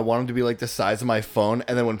chasing him, I want him to be like the size of my phone,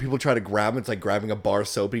 and then when people try to grab him, it's like grabbing a bar of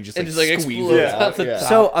soap, and he just And like, just, like, squeezes explodes out. out the Yeah. top.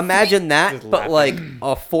 So imagine that, Just but laughing.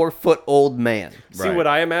 like a 4-foot-old man, See Right. what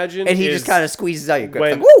I imagine and he is just kind of squeezes out your grip.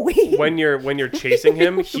 when Like, woo when you're chasing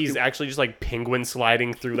him, he's actually just like penguin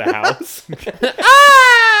sliding through the house.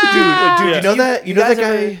 Dude, Yeah. you know that? You know guys that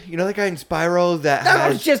guy? ever- You know that guy in Spyro that I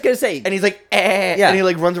was has, just gonna say, and he's like, Yeah. and he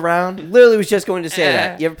like runs around. literally was just going to say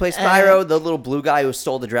that. You ever play Spyro, the little blue guy who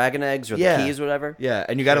stole the dragon eggs or Yeah. the keys or whatever? Yeah,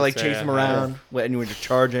 and you got to like Yes, chase yeah, him I around when you were just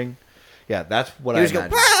charging. Yeah, that's what He I was going,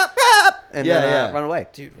 imagine. "Pop, pop," and Yeah, then yeah. run away.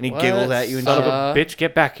 Dude, And he what? giggles at you and Son of Uh, a bitch,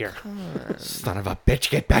 get back here. Son of a bitch,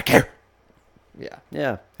 get back here! Yeah.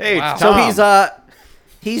 Yeah. Hey, Wow. it's So Tom.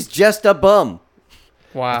 he's just a bum.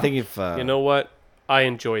 Wow. I think if You know what? I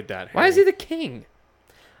enjoyed that. Why is he the king?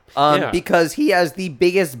 Yeah. Because he has the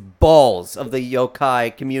biggest balls of the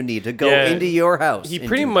yokai community to go Yeah. into your house. He and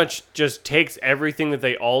pretty do that. much just takes everything that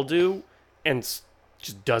they all do and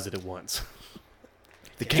just does it at once.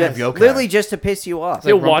 the king of Just- yokai. literally just to piss you off. It's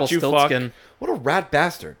He'll like watch you fuck. Rumpelstiltskin. What a rat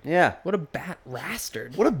bastard! Yeah. What a bat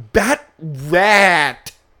rastard. What a bat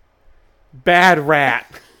rat! Bad rat.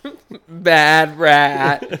 Bad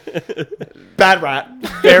rat. Bad rat.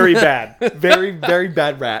 Very bad. Very, very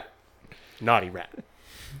bad rat. Naughty rat.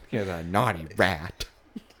 He's a naughty rat.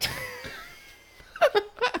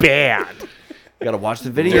 Bad. You gotta watch the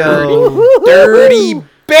video. Dirty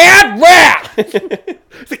bad rat.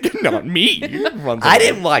 It's not me. Runs I away.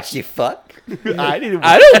 didn't watch you fuck. I didn't.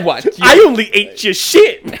 I don't watch you. I only ate your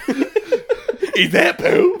shit. Is that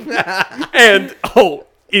poop? And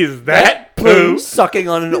is that poo? Sucking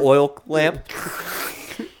on an oil lamp.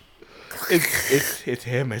 It's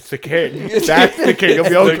him. It's the king. That's the king of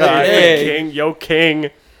The yokai. king, yo king.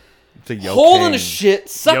 It's a yokai. Holding a shit,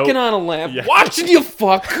 sucking Yo- on a lamp, Yeah. watching you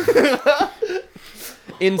fuck.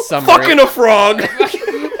 In summary, Fucking a frog.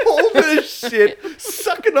 Holding a shit,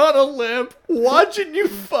 sucking on a lamp, watching you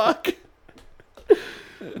fuck.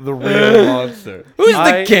 The real monster. who's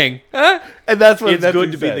I- the king? Huh? And that's what It's that's what good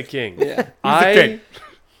he to be says. the king. Yeah. I king.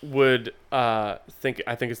 would think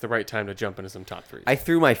it's the right time to jump into some top threes. I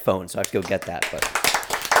threw my phone, so I have to go get that. But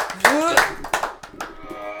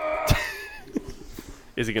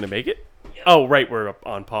Is he gonna make it? Oh, right, we're up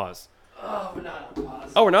on pause. Oh, we're not on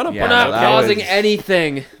pause. Oh, we're not on Yeah, We're pause. not that pausing was-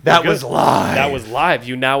 anything. That Good. was live. That was live.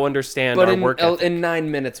 You now understand But our in, work ethic. in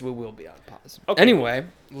 9 minutes, we will be on pause. Okay. Anyway,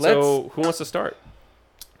 let's. So, who wants to start?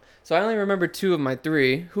 So I only remember 2 of my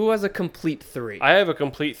 3. Who has a complete 3? I have a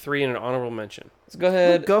complete 3 and an honorable mention. Let's go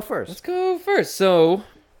ahead. go Let's first. go first. So,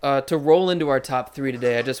 to roll into our top 3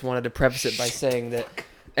 today, I just wanted to preface it by saying that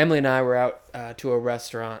Emily and I were out to a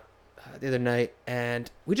restaurant the other night,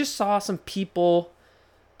 and we just saw some people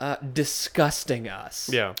disgusting us.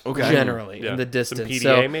 Yeah. Okay. Generally, Yeah. in the Some distance. PDA,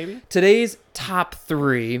 So maybe? today's top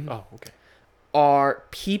 3 Oh, okay. are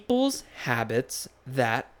people's habits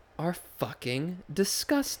that are fucking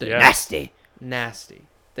disgusting. Yeah. Nasty. Nasty.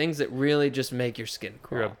 Things that really just make your skin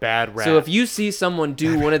crawl. You're a bad rat. So if you see someone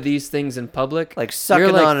do one of these things in public, Like sucking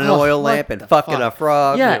you're like, on an "Oh, oil what lamp and the fucking fuck?" a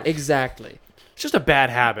frog. Yeah, exactly. it's just a bad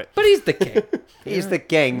habit. But he's the king. He's the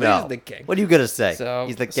king, He's though. the king. What are you gonna say? So-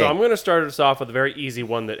 He's the king. So I'm going to start us off with a very easy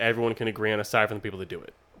one that everyone can agree on, aside from the people that do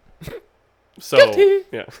it. So, Guilty.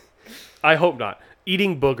 yeah, I hope not.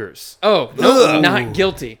 Eating boogers. Oh, no, not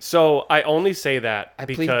guilty. So I only say that I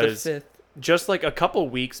plead the because fifth. just like a couple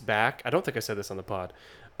weeks back, I don't think I said this on the pod.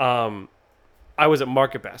 I was at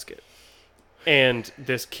Market Basket, and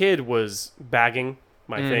this kid was bagging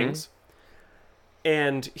my things,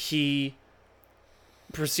 and he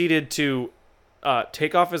proceeded to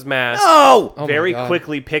take off his mask, no. Oh my very God.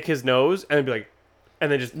 quickly pick his nose, and then be like,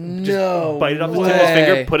 and then just No bite it off the tip of his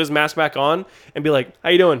finger, way. put his mask back on, and be like, "How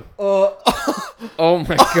you doing?" Oh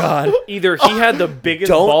my God. Either he had the biggest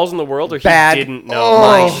Don't balls in the world, or he bad didn't know my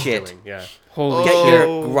what he was shit. doing. Yeah. Holy Get shit.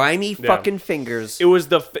 your grimy Yeah. fucking fingers. It was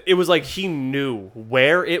like he knew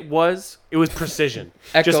where it was. It was precision.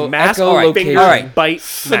 Echo- Just mask, echolocation. finger, All right. bite,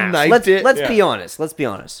 Snipe mask. Liked it. Let's Yeah. be honest. Let's be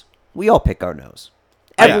honest. We all pick our nose.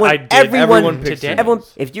 I Everyone, did. Everyone picks today. their everyone.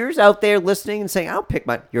 nose. If you're out there listening and saying, "I'll pick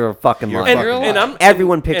my," you're a fucking liar. And, You're and alive. I'm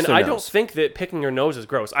Everyone picks and their I nose. don't think that picking your nose is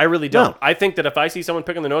gross. I really don't. No. I think that if I see someone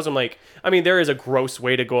picking their nose, I'm like, I mean, there is a gross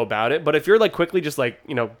way to go about it. But if you're like quickly just like,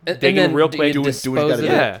 And digging then real do quick, you do what you dispose gotta of do.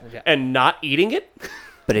 yeah, it? and not eating it,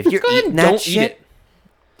 But if you're Go ahead eating and that don't eat shit, it.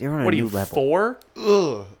 you're on what a are new you level. for?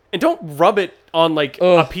 Ugh. And don't rub it on like a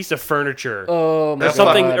Ugh. piece of furniture Oh my or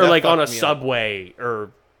something, God. or like that on a fucked me up. subway,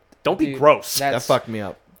 or don't be Dude, gross. That That's fucked me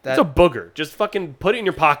up. It's a booger. Just fucking put it in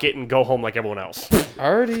your pocket and go home like everyone else.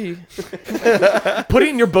 already. Put it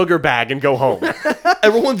in your booger bag and go home.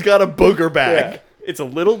 Everyone's got a booger bag. It's a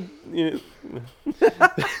little.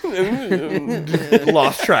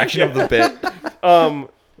 Lost traction of the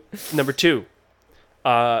bit. Number 2.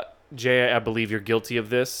 Jay, I believe you're guilty of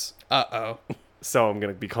this, Uh-oh. so I'm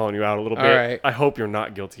gonna be calling you out a little bit. All right. I hope you're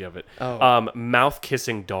not guilty of it. Oh. Mouth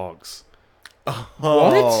kissing dogs.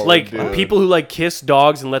 Oh, Like dude. people who like kiss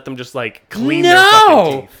dogs and let them just like clean their No!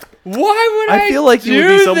 fucking teeth. Why would I I feel like you would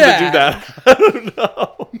be someone to do that. I don't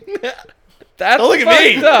know. That's Don't look at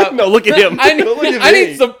me. fucked up. No, look at him. I need, Look at I me.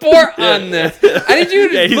 need support on this. I need you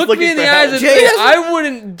to Yeah, he's look me looking in the for eyes help. and Jay say, has- I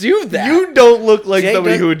wouldn't do that. You don't look like Jay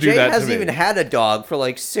somebody does- who would do Jay that to hasn't me. even had a dog for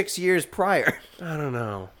like 6 years prior. I don't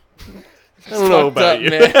know. I That's don't know fucked about up, you.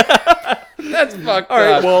 man. That's fucked All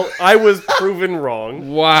right, up. well, I was proven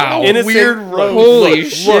wrong. Wow. Innocent, weird road. Holy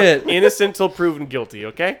look, shit. innocent till proven guilty,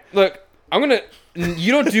 okay? Look, I'm gonna.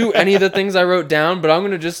 You don't do any of the things I wrote down, but I'm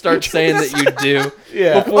gonna just start saying that you do.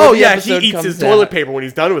 Yeah. Before Oh, the yeah, he episode eats comes his out. toilet paper when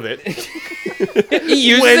he's done with it. He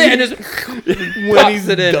uses When it he- and just when pops he's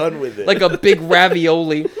it in done with it. like a big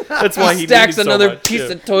ravioli. That's why he Stacks needs so another much, piece yeah.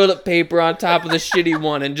 of toilet paper on top of the shitty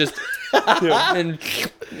one and just and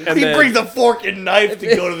And he then- brings a fork and knife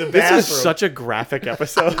to go to the This bathroom. was such a graphic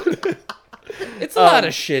episode. it's a lot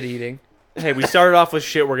of shit eating. Hey, we started off with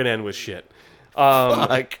shit, we're going to end with shit.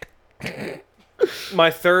 Fuck. My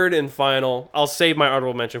third and final, I'll save my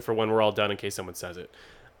honorable mention for when we're all done in case someone says it,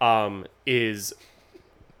 is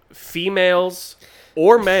females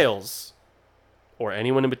or males or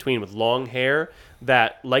anyone in between with long hair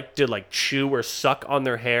that like to like chew or suck on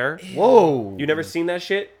their hair. Whoa. You never seen that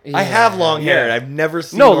shit? I have long hair. Yeah. And I've never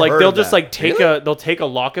seen. No, or like heard they'll of just that. like they'll take a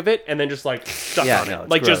lock of it and then just like suck Yeah, on no, it.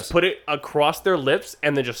 it's Like gross. just put it across their lips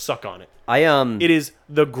and then just suck on it. I It is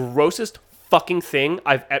the grossest fucking thing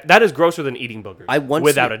that is grosser than eating boogers.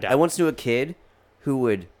 Without a doubt. I once knew a kid who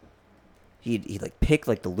would he'd like pick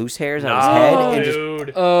like the loose hairs on his No, head and just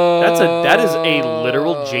dude. That is a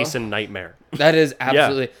literal Jason nightmare. That is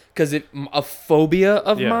absolutely because a phobia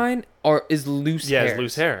of Yeah. mine is loose Yeah, hair. it's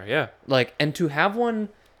loose hair. Yeah. Like, and to have one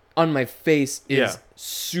on my face is Yeah.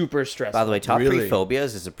 super stressful. By the way, top Really? 3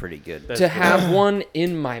 phobias is a pretty good. That's to good. have one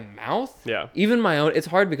in my mouth, Yeah. even my own, it's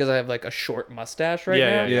hard because I have like a short mustache right Yeah,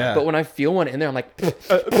 now. yeah, yeah. But when I feel one in there, I'm like,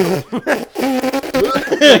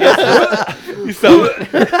 You sound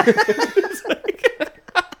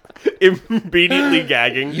immediately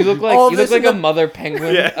gagging. you look like All you look this like in a the- mother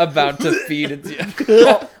penguin Yeah. about to feed its.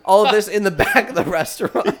 all of this in the back of the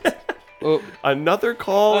restaurant. Oh, Another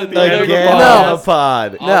call at the Another end of the Again pause. on the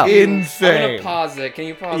pod. No. I'm Insane. gonna pause it. Can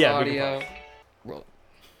you pause Yeah, we can audio? Roll.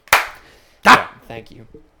 Yeah. Thank you.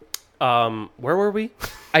 Where were we?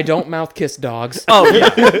 I don't mouth kiss dogs. Oh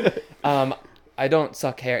yeah, I don't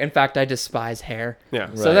suck hair. In fact, I despise hair. yeah.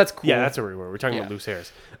 So that's cool. Yeah, that's where we were. We're talking Yeah. about loose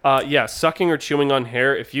hairs. Yeah, sucking or chewing on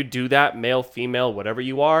hair. If you do that, male, female, whatever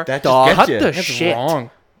you are, That Dog. just cut gets the you. That's shit.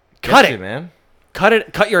 wrong. Cut Gets it. you, man.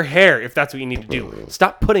 Cut your hair if that's what you need to do.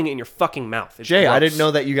 Stop putting it in your fucking mouth. It's Jay, I gross. didn't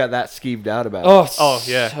know that you got that skeeved out about it. Oh,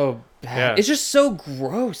 yeah. so bad. Yeah. It's just so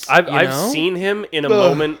gross. I've seen him in a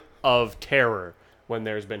moment of terror when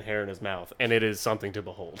there's been hair in his mouth, and it is something to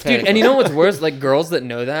behold. Dude, and you know what's worse? Like, girls that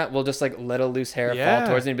know that will just, like, let a loose hair Yeah. fall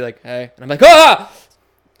towards me and be like, hey. And I'm like, ah!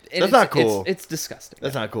 And That's not cool. It's disgusting.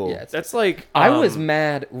 That's not cool. Yeah, it's That's like I was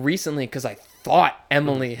mad recently because I thought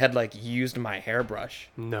Emily had, like, used my hairbrush.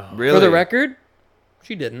 no. Really? For the record,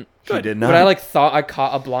 she didn't. She did not. But I, like, thought I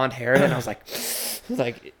caught a blonde hair and I was like,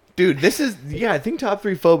 Dude, this is I think top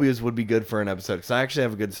 3 phobias would be good for an episode because I actually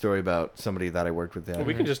have a good story about somebody that I worked with. Well,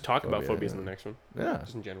 we can just talk about Phobia, phobias yeah. in the next one, Yeah,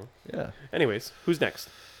 just in general. yeah. Anyways, who's next?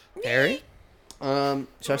 Harry, So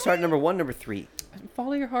I start number 1, number 3.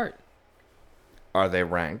 follow your heart. Are they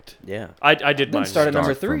ranked? Yeah. I did Then mine. start at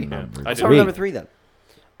number Start from 3. number I did. Start with Three. number 3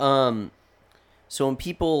 then. So when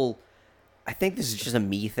people, I think this is just a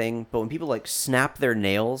me thing, but when people like snap their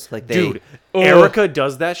nails, like they, Dude, Erica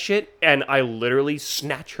does that shit, and I literally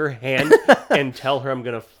snatch her hand and tell her I'm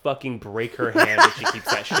gonna fucking break her hand if she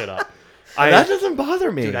keeps that shit up. That doesn't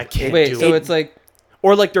bother me. Dude, I can't Wait, do so it. it's like,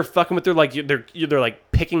 Or like they're fucking with their like they're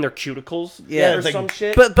like picking their cuticles, Yeah, or it's like- some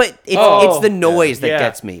shit. but it's the noise that Yeah.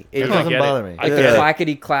 gets me. It I doesn't get bother me. I like get the it.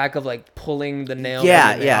 clackety clack of, like, pulling the nail.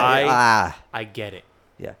 yeah, from the yeah, nail. I get it.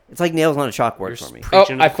 yeah. It's like nails on a chalkboard You're for me. Oh,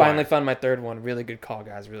 preaching to I the choir. finally found my third one. Really good call,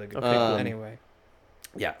 guys. Really good Okay, call. cool. Anyway.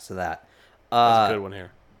 Yeah, so that. That's a good one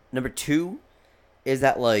here. Number 2 is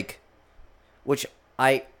that like, which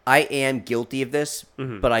I am guilty of this,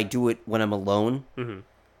 but I do it when I'm alone. Mm-hmm.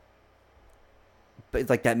 But it's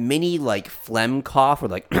like that mini like phlegm cough, or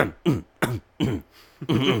like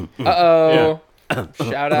Uh-oh.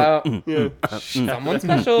 Shout out. Someone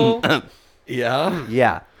special. Yeah.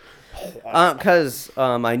 yeah, because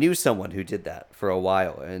I knew someone who did that for a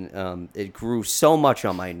while, and it grew so much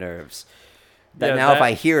on my nerves that Yeah, now if that-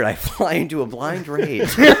 I hear it, I fly into a blind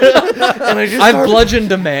rage. I've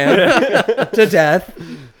bludgeoned a man to death.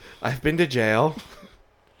 I've been to jail.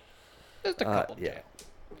 Just a couple. yeah.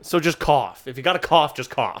 So just cough. If you got to cough, just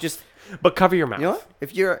cough. Just- but cover your mouth. You know what?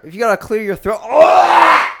 If you gotta clear your throat,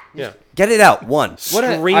 Yeah. get it out. One. What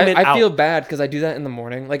Scream it I out. feel bad because I do that in the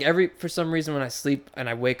morning. Like for some reason when I sleep and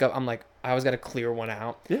I wake up, I'm like, I always got to clear one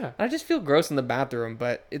out. Yeah. And I just feel gross in the bathroom,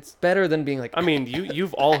 but it's better than being like, I mean,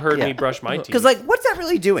 you've all heard Yeah. me brush my teeth. Because like, what's that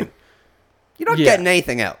really doing? You're not Yeah. getting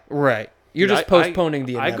anything out. right. You're Dude, just postponing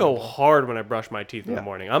the I inevitable. go hard when I brush my teeth in the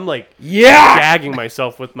morning. I'm like Yeah. gagging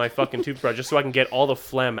myself with my fucking toothbrush just so I can get all the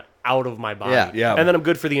phlegm out of my body. Yeah. Yeah. And then I'm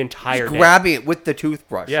good for the entire day. Grabbing it with the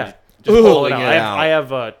toothbrush. Yeah. Just pulling it Pulling out. it I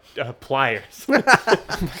have pliers.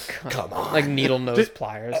 Come on. Like needle nose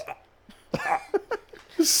pliers.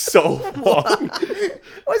 So long.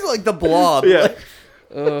 Why is it like the blob? Yeah.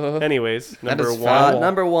 Uh, Anyways, number is one. foul.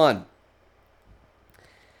 Number 1.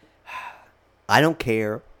 I don't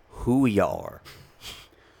care who you are.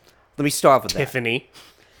 Let me start with that. Tiffany.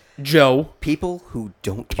 Joe. People who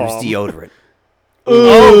don't Tom. use deodorant.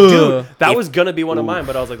 Oh, dude. That If- was going to be one of mine,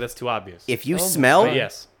 but I was like, that's too obvious. If you smell, But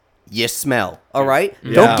yes. you smell. All right?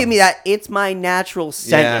 Yeah. Don't give me that it's my natural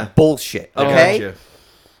scent Yeah. bullshit. Okay? Gotcha.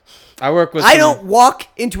 I work with. I some- don't walk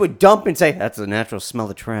into a dump and say, that's a natural smell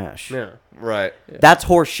of trash. Yeah. Right. That's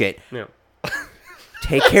horse shit. Yeah.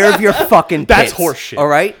 Take care of your fucking That's pits, horse shit. All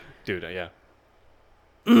right? Dude, yeah.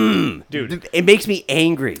 Dude, It makes me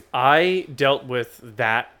angry. I dealt with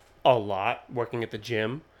that a lot working at the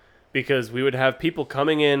gym because we would have people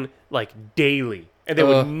coming in like daily and they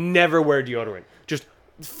would never wear deodorant. Just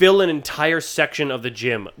fill an entire section of the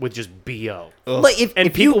gym with just BO. Like if, And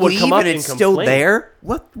if you people would leave come up and and it's still complain. there,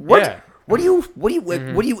 what Yeah. what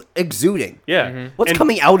are you exuding? Yeah. What's And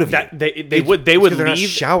coming out of that you? they would 'cause they're not leave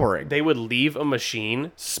showering. They would leave a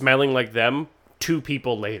machine smelling like them 2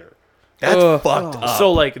 people later. That's fucked up.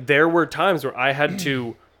 So like there were times where I had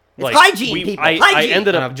to like hygiene, people, I hygiene.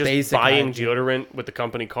 ended On up a just basic buying hygiene. deodorant with the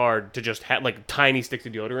company card to just have like tiny sticks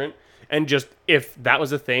of deodorant. And just if that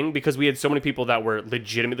was a thing, because we had so many people that were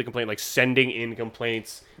legitimately complaining, like sending in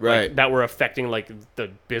complaints, like, Right. that were affecting like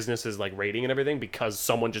the business's like rating and everything because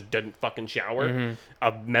someone just didn't fucking shower,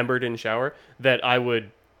 a member didn't shower, that I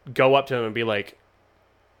would go up to them and be like,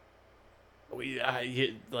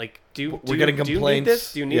 like, do We're getting do you need complaints.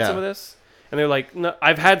 this? Do you need Yeah. some of this? And they're like, no.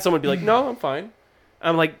 I've had someone be like, no, I'm fine.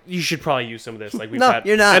 I'm like, you should probably use some of this. Like we've No, had,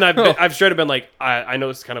 you're not. And I've straight up been like, I know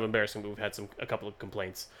it's kind of embarrassing, but we've had a couple of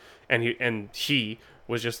complaints, and he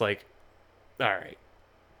was just like, all right,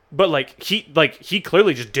 but like he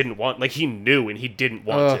clearly just didn't want, like he knew and he didn't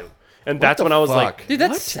want to, And that's when I was like, Dude,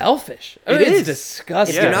 that's selfish. I It mean, it's is.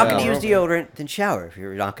 disgusting. If you're not Yeah. going to use deodorant, then shower. If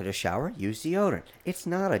you're not going to shower, use deodorant. It's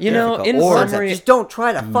not a You know, difficult in order. summary- Just don't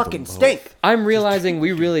try to fucking stink. I'm realizing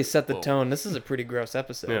we really set the tone. This is a pretty gross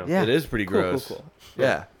episode. Yeah. Yeah. It is pretty Cool, gross. cool.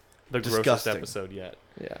 Yeah. the grossest Disgusting. episode yet.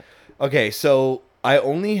 Yeah. Okay, so I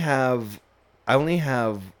only have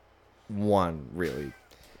one really.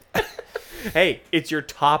 Hey, it's your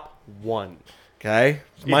top one. Okay,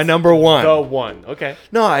 it's my It's number one. The one. Okay.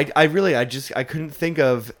 No, I couldn't think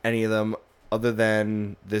of any of them other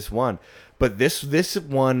than this one. But this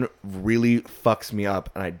one really fucks me up,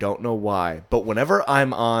 and I don't know why. But whenever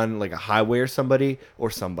I'm on like a highway or somebody,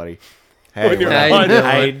 hey, When you're what on- up?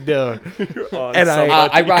 How you doing? You're on And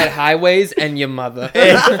somebody. I ride highways and your mother.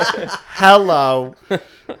 Hello.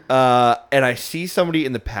 And I see somebody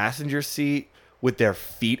in the passenger seat with their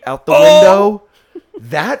feet out the window.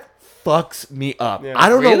 That fucks me up. Yeah. I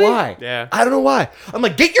don't Really? know why. Yeah. I don't know why. I'm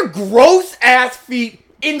like, get your gross ass feet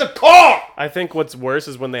in the car. I think what's worse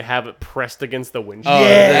is when they have it pressed against the windshield. Oh,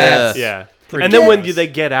 Yes. Yeah. Pretty And then when gross. they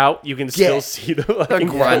get out, you can still Yes. see the Their fucking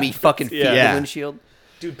grimy fucking feet in Yeah. the windshield.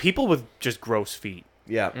 Dude, people with just gross feet.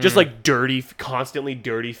 Yeah. Just like dirty, constantly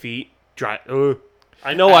dirty feet. Dry.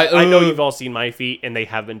 I know I know you've all seen my feet and they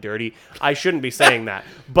have been dirty. I shouldn't be saying that.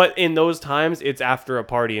 But in those times, it's after a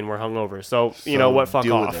party and we're hungover. So, you know what? Fuck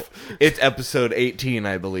deal with off. it. It's episode 18,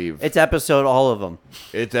 I believe. It's episode all of them.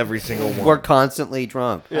 It's every single one. We're constantly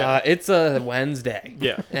drunk. It's a Wednesday.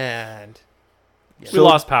 Yeah. And We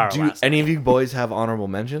lost power Do last any of you boys have honorable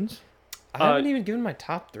mentions? I haven't even given my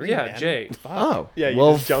top three. yeah, man. Jay. Fuck. Oh. Yeah, you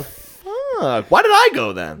well, just jumped. fuck. Why did I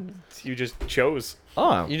go then? You just chose.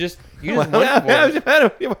 Oh. You just went for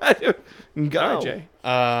it. Go. All right, Jay.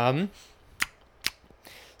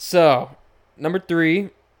 So, number 3,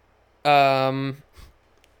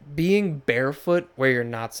 being barefoot where you're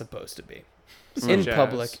not supposed to be. In Such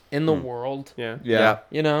public, as- in the world, Yeah. Yeah.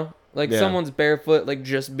 you know? Like Yeah. someone's barefoot, like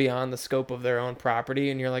just beyond the scope of their own property,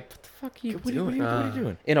 and you're like, what the fuck are you What are doing? you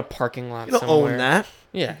doing? In a parking lot You don't somewhere. own that.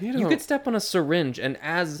 Yeah, You you don't- could step on a syringe, and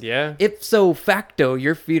as Yeah. ipso facto,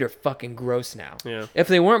 your feet are fucking gross now. Yeah. If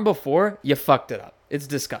they weren't before, you fucked it up. It's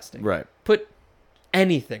disgusting. Right. Put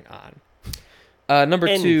anything on. Number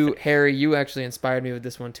 2, Anything. Harry, you actually inspired me with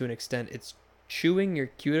this one to an extent. It's chewing your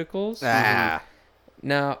cuticles. Ah.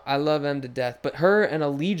 Now, I love them to death, but her and a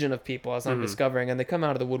legion of people, as I'm discovering, and they come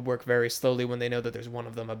out of the woodwork very slowly when they know that there's one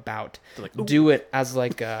of them about. Do it as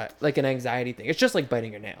like an anxiety thing. It's just like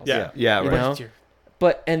biting your nails. Yeah. Yeah, You right. know?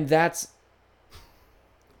 But and that's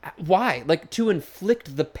why, like, to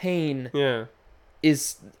inflict the pain Yeah.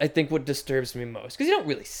 is, I think, what disturbs me most, because you don't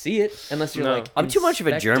really see it unless you're No. like. I'm too much of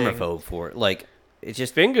a inspecting. germaphobe for it. Like, it's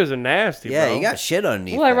just, Fingers are nasty, yeah, bro. you got shit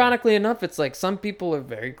underneath. Well, there. ironically enough, it's like some people are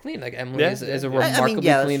very clean. Like Emily Yeah. is a I mean, remarkably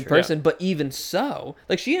yeah, that's clean true. person, but even so,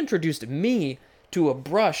 like she introduced me to a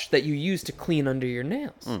brush that you use to clean under your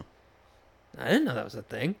nails. I didn't know that was a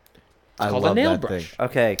thing. I called a love nail that brush. thing.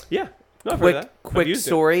 Okay, Yeah. No, I've heard that. I've quick used it.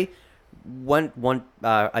 story.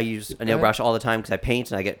 I use a nail ahead. brush all the time because I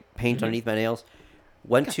paint and I get paint underneath my nails.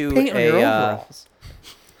 Went to Paint on your a overalls.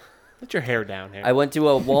 Let your hair down here. I went to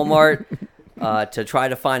a Walmart to try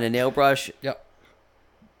to find a nail brush. Yep.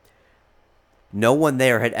 No one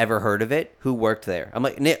there had ever heard of it who worked there. I'm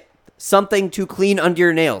like, something to clean under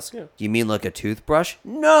your nails. Yeah. You mean like a toothbrush?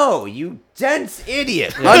 No, you dense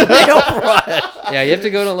idiot. A nail brush. Yeah, you have to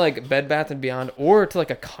go to like Bed Bath and Beyond or to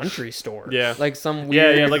like a country store. Yeah. Like some Yeah,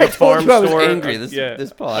 weird. yeah, like a farm you I was store. angry this- yeah,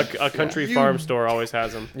 this pod. A country farm store always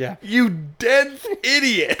has them. Yeah. You dense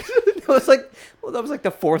idiot. It was like, well, that was like the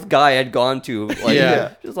fourth guy I'd gone to. Like,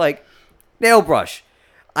 Yeah. Just like, nail brush.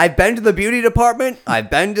 I've been to the beauty department. I've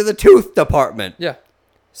been to the tooth department. Yeah.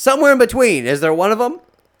 Somewhere in between. Is there one of them?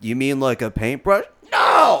 You mean like a paintbrush?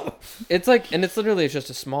 No. It's like, and it's literally just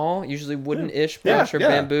a small, usually wooden-ish Yeah, brush or yeah.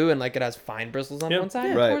 bamboo, and like it has fine bristles on Yep. one side,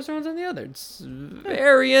 and Right. coarse ones on the other. It's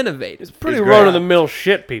very innovative. Pretty It's run of the mill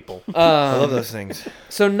shit, people. I love those things.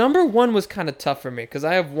 So number 1 was kind of tough for me because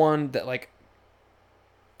I have one that like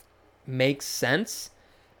makes sense,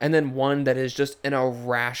 and then one that is just an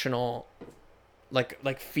irrational,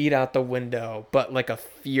 like feet out the window, but like a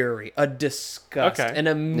fury, a disgust, Okay. an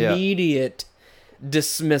immediate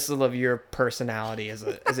dismissal of your personality as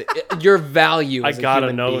a your value. I As a gotta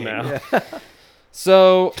human know being. now.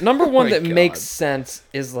 So number 1 my that God. makes sense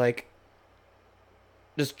is like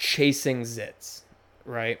just chasing zits,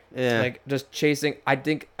 right? Yeah. Like just chasing. I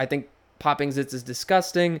think popping zits is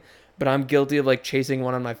disgusting, but I'm guilty of like chasing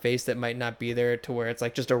one on my face that might not be there to where it's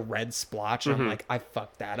like just a red splotch. And I'm like, I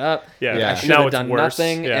fucked that up. Yeah. Yeah. I should Now have it's done worse.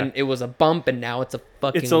 nothing. Yeah. And it was a bump, and now it's a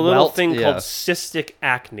fucking It's a little welt. thing Yeah. called cystic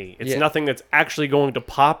acne. It's Yeah. nothing that's actually going to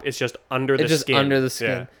pop. It's just under the It's just skin. under the skin.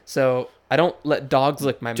 Yeah. So I don't let dogs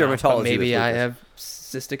lick my mouth, but Dermatology maybe with I lupus. have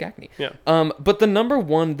cystic acne. Yeah. But the number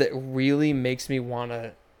one that really makes me want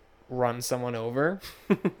to run someone over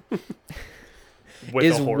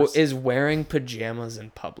With a horse. is wearing pajamas in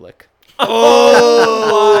public.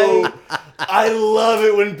 Oh, I love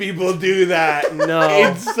it when people do that. no,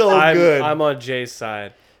 It's so good. I'm on Jay's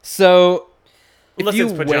side. So if Unless you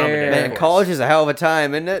it's pajama day, wear, of Man, course. college is a hell of a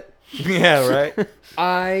time, isn't it? Yeah, right.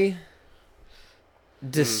 I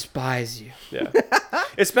despise you. Yeah.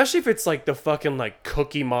 Especially if it's like the fucking like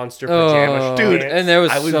Cookie Monster pajama Dude, shit. and there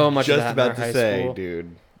was I was so much just of that about in our to high say, school.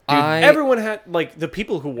 dude. Everyone had like the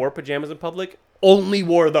people who wore pajamas in public only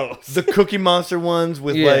wore those. The Cookie Monster ones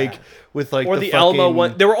with Yeah. like or the Elmo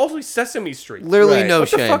one. There were also Sesame Street. Literally Right. no What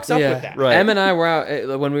the shame. fuck's up with that? Right. Em and I were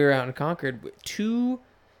out when we were out in Concord. 2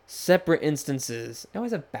 separate instances. They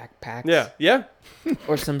always have backpacks. Yeah, yeah.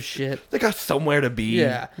 Or some shit. They got somewhere to be.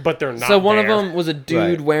 Yeah. But they're not. So one there. of them was a dude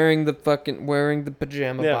Right. wearing the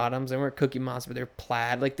pajama Yeah. bottoms. They weren't Cookie Monster, but they were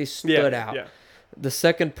plaid. Like they stood yeah, out. Yeah. The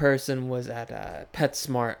second person was at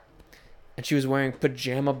PetSmart, and she was wearing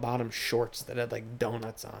pajama bottom shorts that had like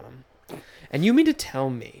donuts on them. And you mean to tell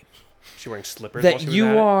me She wearing slippers. while that she was you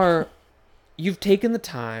at it? you've taken the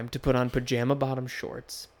time to put on pajama bottom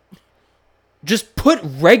shorts? Just put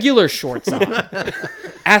regular shorts on.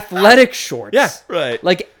 Athletic shorts. Yeah. Right.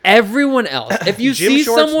 Like everyone else. If you Gym see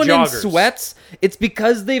shorts, someone joggers. in sweats, it's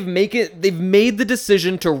because they've made the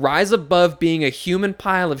decision to rise above being a human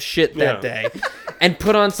pile of shit that day and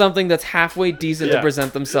put on something that's halfway decent to Yeah.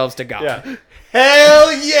 present themselves to God. Yeah.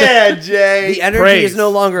 Hell yeah, Jay. The energy Praise. is no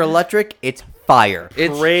longer electric; it's fire.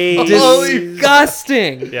 It's Praise.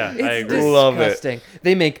 disgusting. Yeah, it's I agree. Love it. disgusting.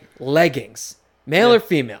 They make leggings, male or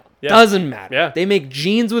female. Yeah. Doesn't matter. Yeah. They make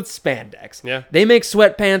jeans with spandex. Yeah. They make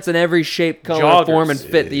sweatpants in every shape, color, Joggers. form, and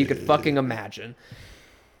fit that you could fucking imagine.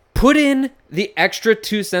 Put in the extra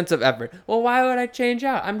 2 cents of effort. Well, why would I change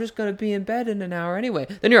out? I'm just gonna be in bed in an hour anyway.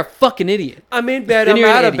 Then you're a fucking idiot. I'm in bed. Then I'm you're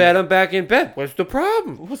an out of idiot. bed. I'm back in bed. What's the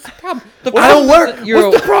problem? What's the problem? I don't work. You're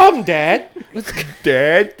What's the problem, Dad?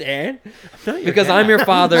 Dad. Dad. Because I'm your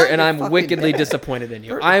father and I'm wickedly disappointed in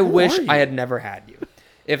you. I wish I had never had you.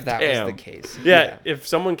 If that was Damn. the case. Yeah, if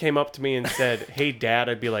someone came up to me and said, "Hey, Dad,"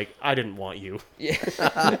 I'd be like, "I didn't want you."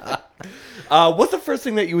 What's the first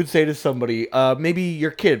thing that you would say to somebody? Maybe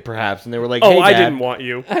your kid, perhaps, and they were like, Oh, "Hey, I Dad." didn't want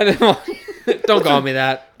you. Don't call me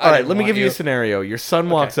that. All right, let me give you a scenario. Your son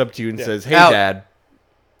walks up to you and says, "Hey, Out. Dad,"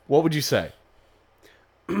 what would you say?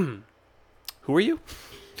 Who are you?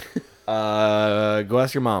 Go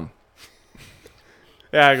ask your mom.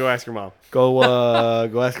 Yeah, go ask your mom.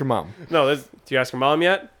 Go ask your mom. No, do you ask your mom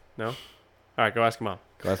yet? No. All right, go ask your mom.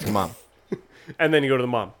 Go ask your mom. And then you go to the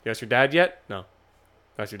mom. You ask your dad yet? No.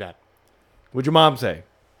 Go ask your dad. What'd your mom say?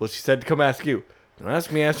 Well, she said to come ask you. Don't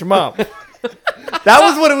ask me, ask your mom. That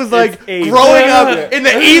was what it was like a- growing up in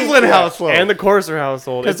the Evelyn household. And the Corser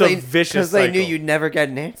household. It's a vicious because they knew cycle. you'd never get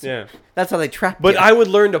an answer. Yeah. That's how they trapped But you. I would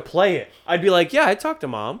learn to play it. I'd be like, "Yeah, I talked to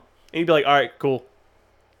mom," and you'd be like, "All right, cool."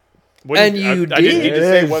 And you I didn't need to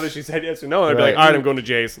say did. whether she said yes or no. I'd be Right. like, "All right, I'm going to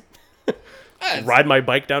Jay's." Ride my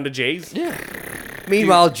bike down to Jay's. Yeah.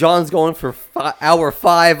 Meanwhile, John's going for hour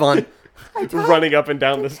 5 on. Running up and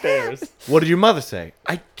down the stairs. What did your mother say?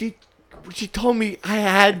 I did. She told me I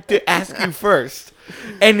had to ask you first,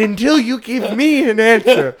 and until you give me an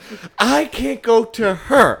answer, I can't go to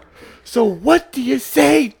her. So what do you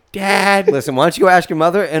say, Dad? Listen, why don't you go ask your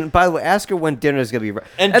mother? And by the way, ask her when dinner's gonna be ready.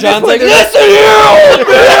 And At this John's point, like, there's- "Listen here, old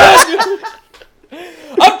man!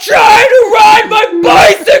 I'm trying to ride my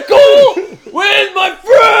bicycle with my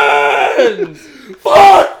friends!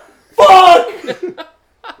 Fuck!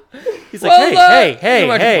 He's like, Well, "Hey, you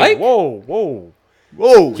ride your hey, bike? whoa, whoa,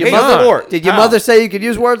 Whoa, Your hey, mother- sport. did your How? mother say you could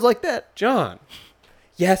use words like that? John,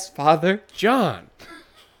 Yes, father. John,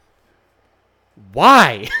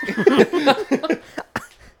 why?"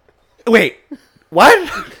 Wait,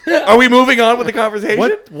 what? Are we moving on with the conversation?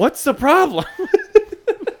 What's the problem?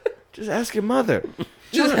 Just ask your mother.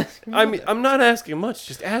 I mean, I'm not asking much.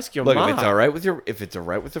 Just ask your Look, mom. if it's all right with your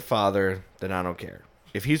father, then I don't care.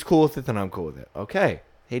 If he's cool with it, then I'm cool with it. Okay.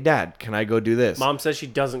 Hey, Dad, can I go do this? Mom says she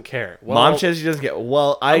doesn't care. Well, Mom says she doesn't get.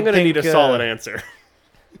 Well, I'm gonna think, need a solid answer.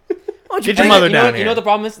 Get your mother you know, down You here. know the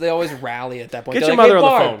problem is they always rally at that point. Get They're your like, mother "Hey,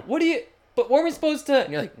 on the Barb, phone." What do you? But weren't we supposed to?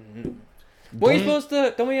 And you're like, weren't we supposed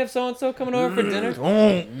to? Don't we have so and so coming over for dinner?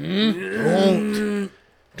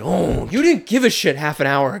 Don't You didn't give a shit half an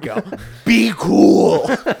hour ago. be cool.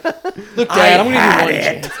 Look, Dad, I'm gonna give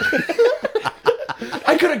you one chance.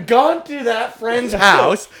 I could have gone to that friend's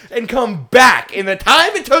house and come back in the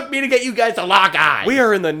time it took me to get you guys to lock eyes. We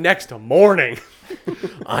are in the next morning.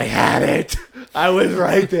 I had it. I was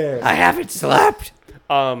right there. I haven't slept.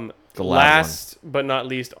 The Last but not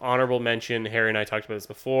least, honorable mention. Harry and I talked about this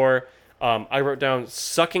before. I wrote down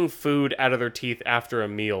sucking food out of their teeth after a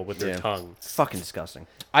meal with their tongue. It's fucking disgusting.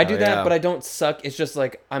 I do Oh, that, yeah. but I don't suck. It's just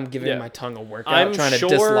like I'm giving Yeah. my tongue a workout, I'm trying to sure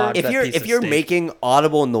dislodge If that you're piece if of you're steak. making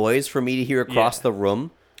audible noise for me to hear across Yeah. the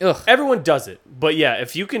room, Ugh. Everyone does it, but yeah,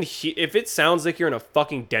 if you can, if it sounds like you're in a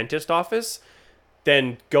fucking dentist office,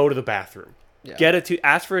 then go to the bathroom. Yeah.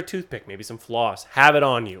 Ask for a toothpick, maybe some floss. Have it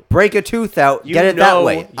on you. break a tooth out, You get it that know-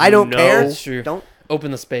 way. you I don't know- care. That's true. Don't.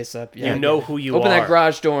 Open the space up. Yeah, You know who you Open are. that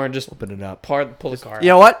garage door and just Open it up. pull the car out. You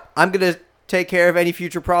know what? I'm gonna take care of any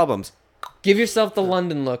future problems. Give yourself the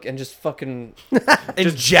London look and just fucking.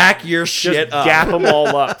 And jack your Just shit up. gap them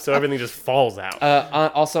all up so everything just falls out.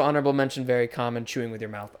 Also, honorable mention, very common, chewing with your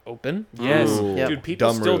mouth open. Yes, Ooh. Yep. dude, people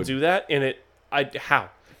Dumb still rude. do that, and how?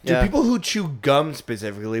 Do Yeah. people who chew gum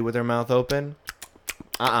specifically with their mouth open?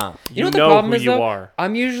 You know what the know problem who is, you though? are.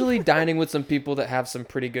 I'm usually dining with some people that have some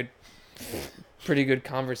pretty good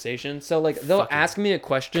conversation. So like they'll Fucking ask me a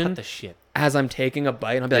question Cut the shit. as I'm taking a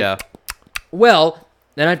bite, and I'll be Yeah. like, "Well,"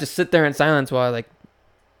 then I have to sit there in silence while I like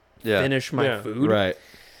Yeah. finish my Yeah. food. Right.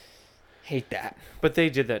 Hate that. But they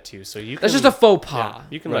did that too, so you. That's can, just a faux yeah, pas.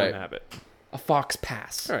 you can let Right. them have it. A fox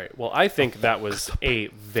pass. All right. Well, I think that was a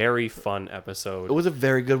very fun episode. It was a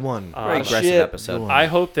very good one. Uh, Very aggressive shit. episode. I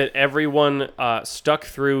hope that everyone stuck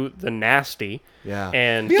through the nasty Yeah.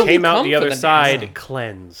 and We hope came you out come the for other the side nasty.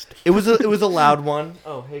 cleansed. It was a loud one.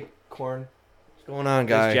 Oh, hey, Corn. What's going on,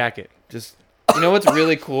 guy? His jacket. Just You know what's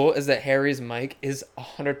really cool is that Harry's mic is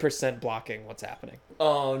 100% blocking what's happening.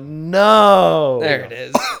 oh no. There it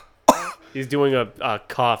is. He's doing a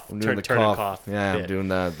cough, I'm doing the turn and cough. Yeah, I'm bit. doing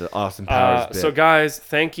the Austin Powers bit. So guys,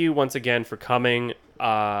 thank you once again for coming.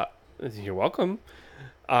 You're welcome.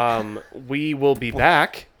 We will be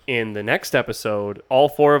back in the next episode. All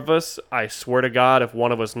four of us. I swear to God, if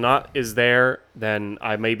one of us not is there, then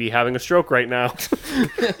I may be having a stroke right now.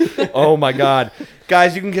 Oh my God.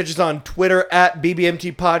 Guys, you can catch us on Twitter at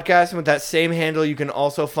BBMT Podcast. And with that same handle, you can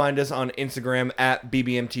also find us on Instagram at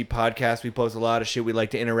BBMT Podcast. We post a lot of shit. We like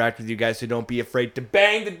to interact with you guys, so don't be afraid to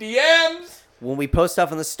bang the DMs. When we post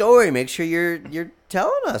stuff on the story, make sure you're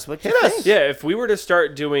telling us what you Hit us. think. Yeah, if we were to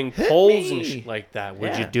start doing polls and me. shit like that,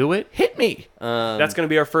 would Yeah. you do it? Hit me. That's going to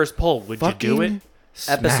be our first poll. Would you do it?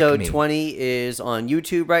 Episode 20 is on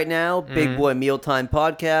YouTube right now. Big Boy Mealtime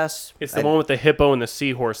Podcast. It's the one with the hippo and the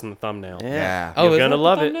seahorse in the thumbnail. Yeah. Oh, You're is going to that the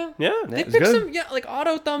love it. thumbnail? Yeah. They It's picked good. some, like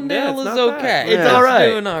auto thumbnail it's is not okay. bad. It's all right.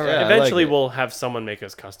 Doing all right. Yeah. I Eventually, like it. we'll have someone make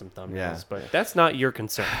us custom thumbnails, Yeah. but that's not your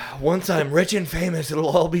concern. Once I'm rich and famous,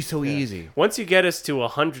 it'll all be so easy. Once you get us to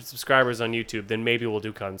 100 subscribers on YouTube, then maybe we'll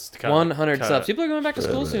do 100 subs. People are going back to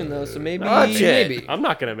school soon though, so maybe. Maybe. I'm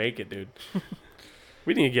not gonna make it, dude.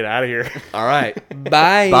 We need to get out of here. All right.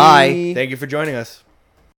 Bye. Bye. Thank you for joining us.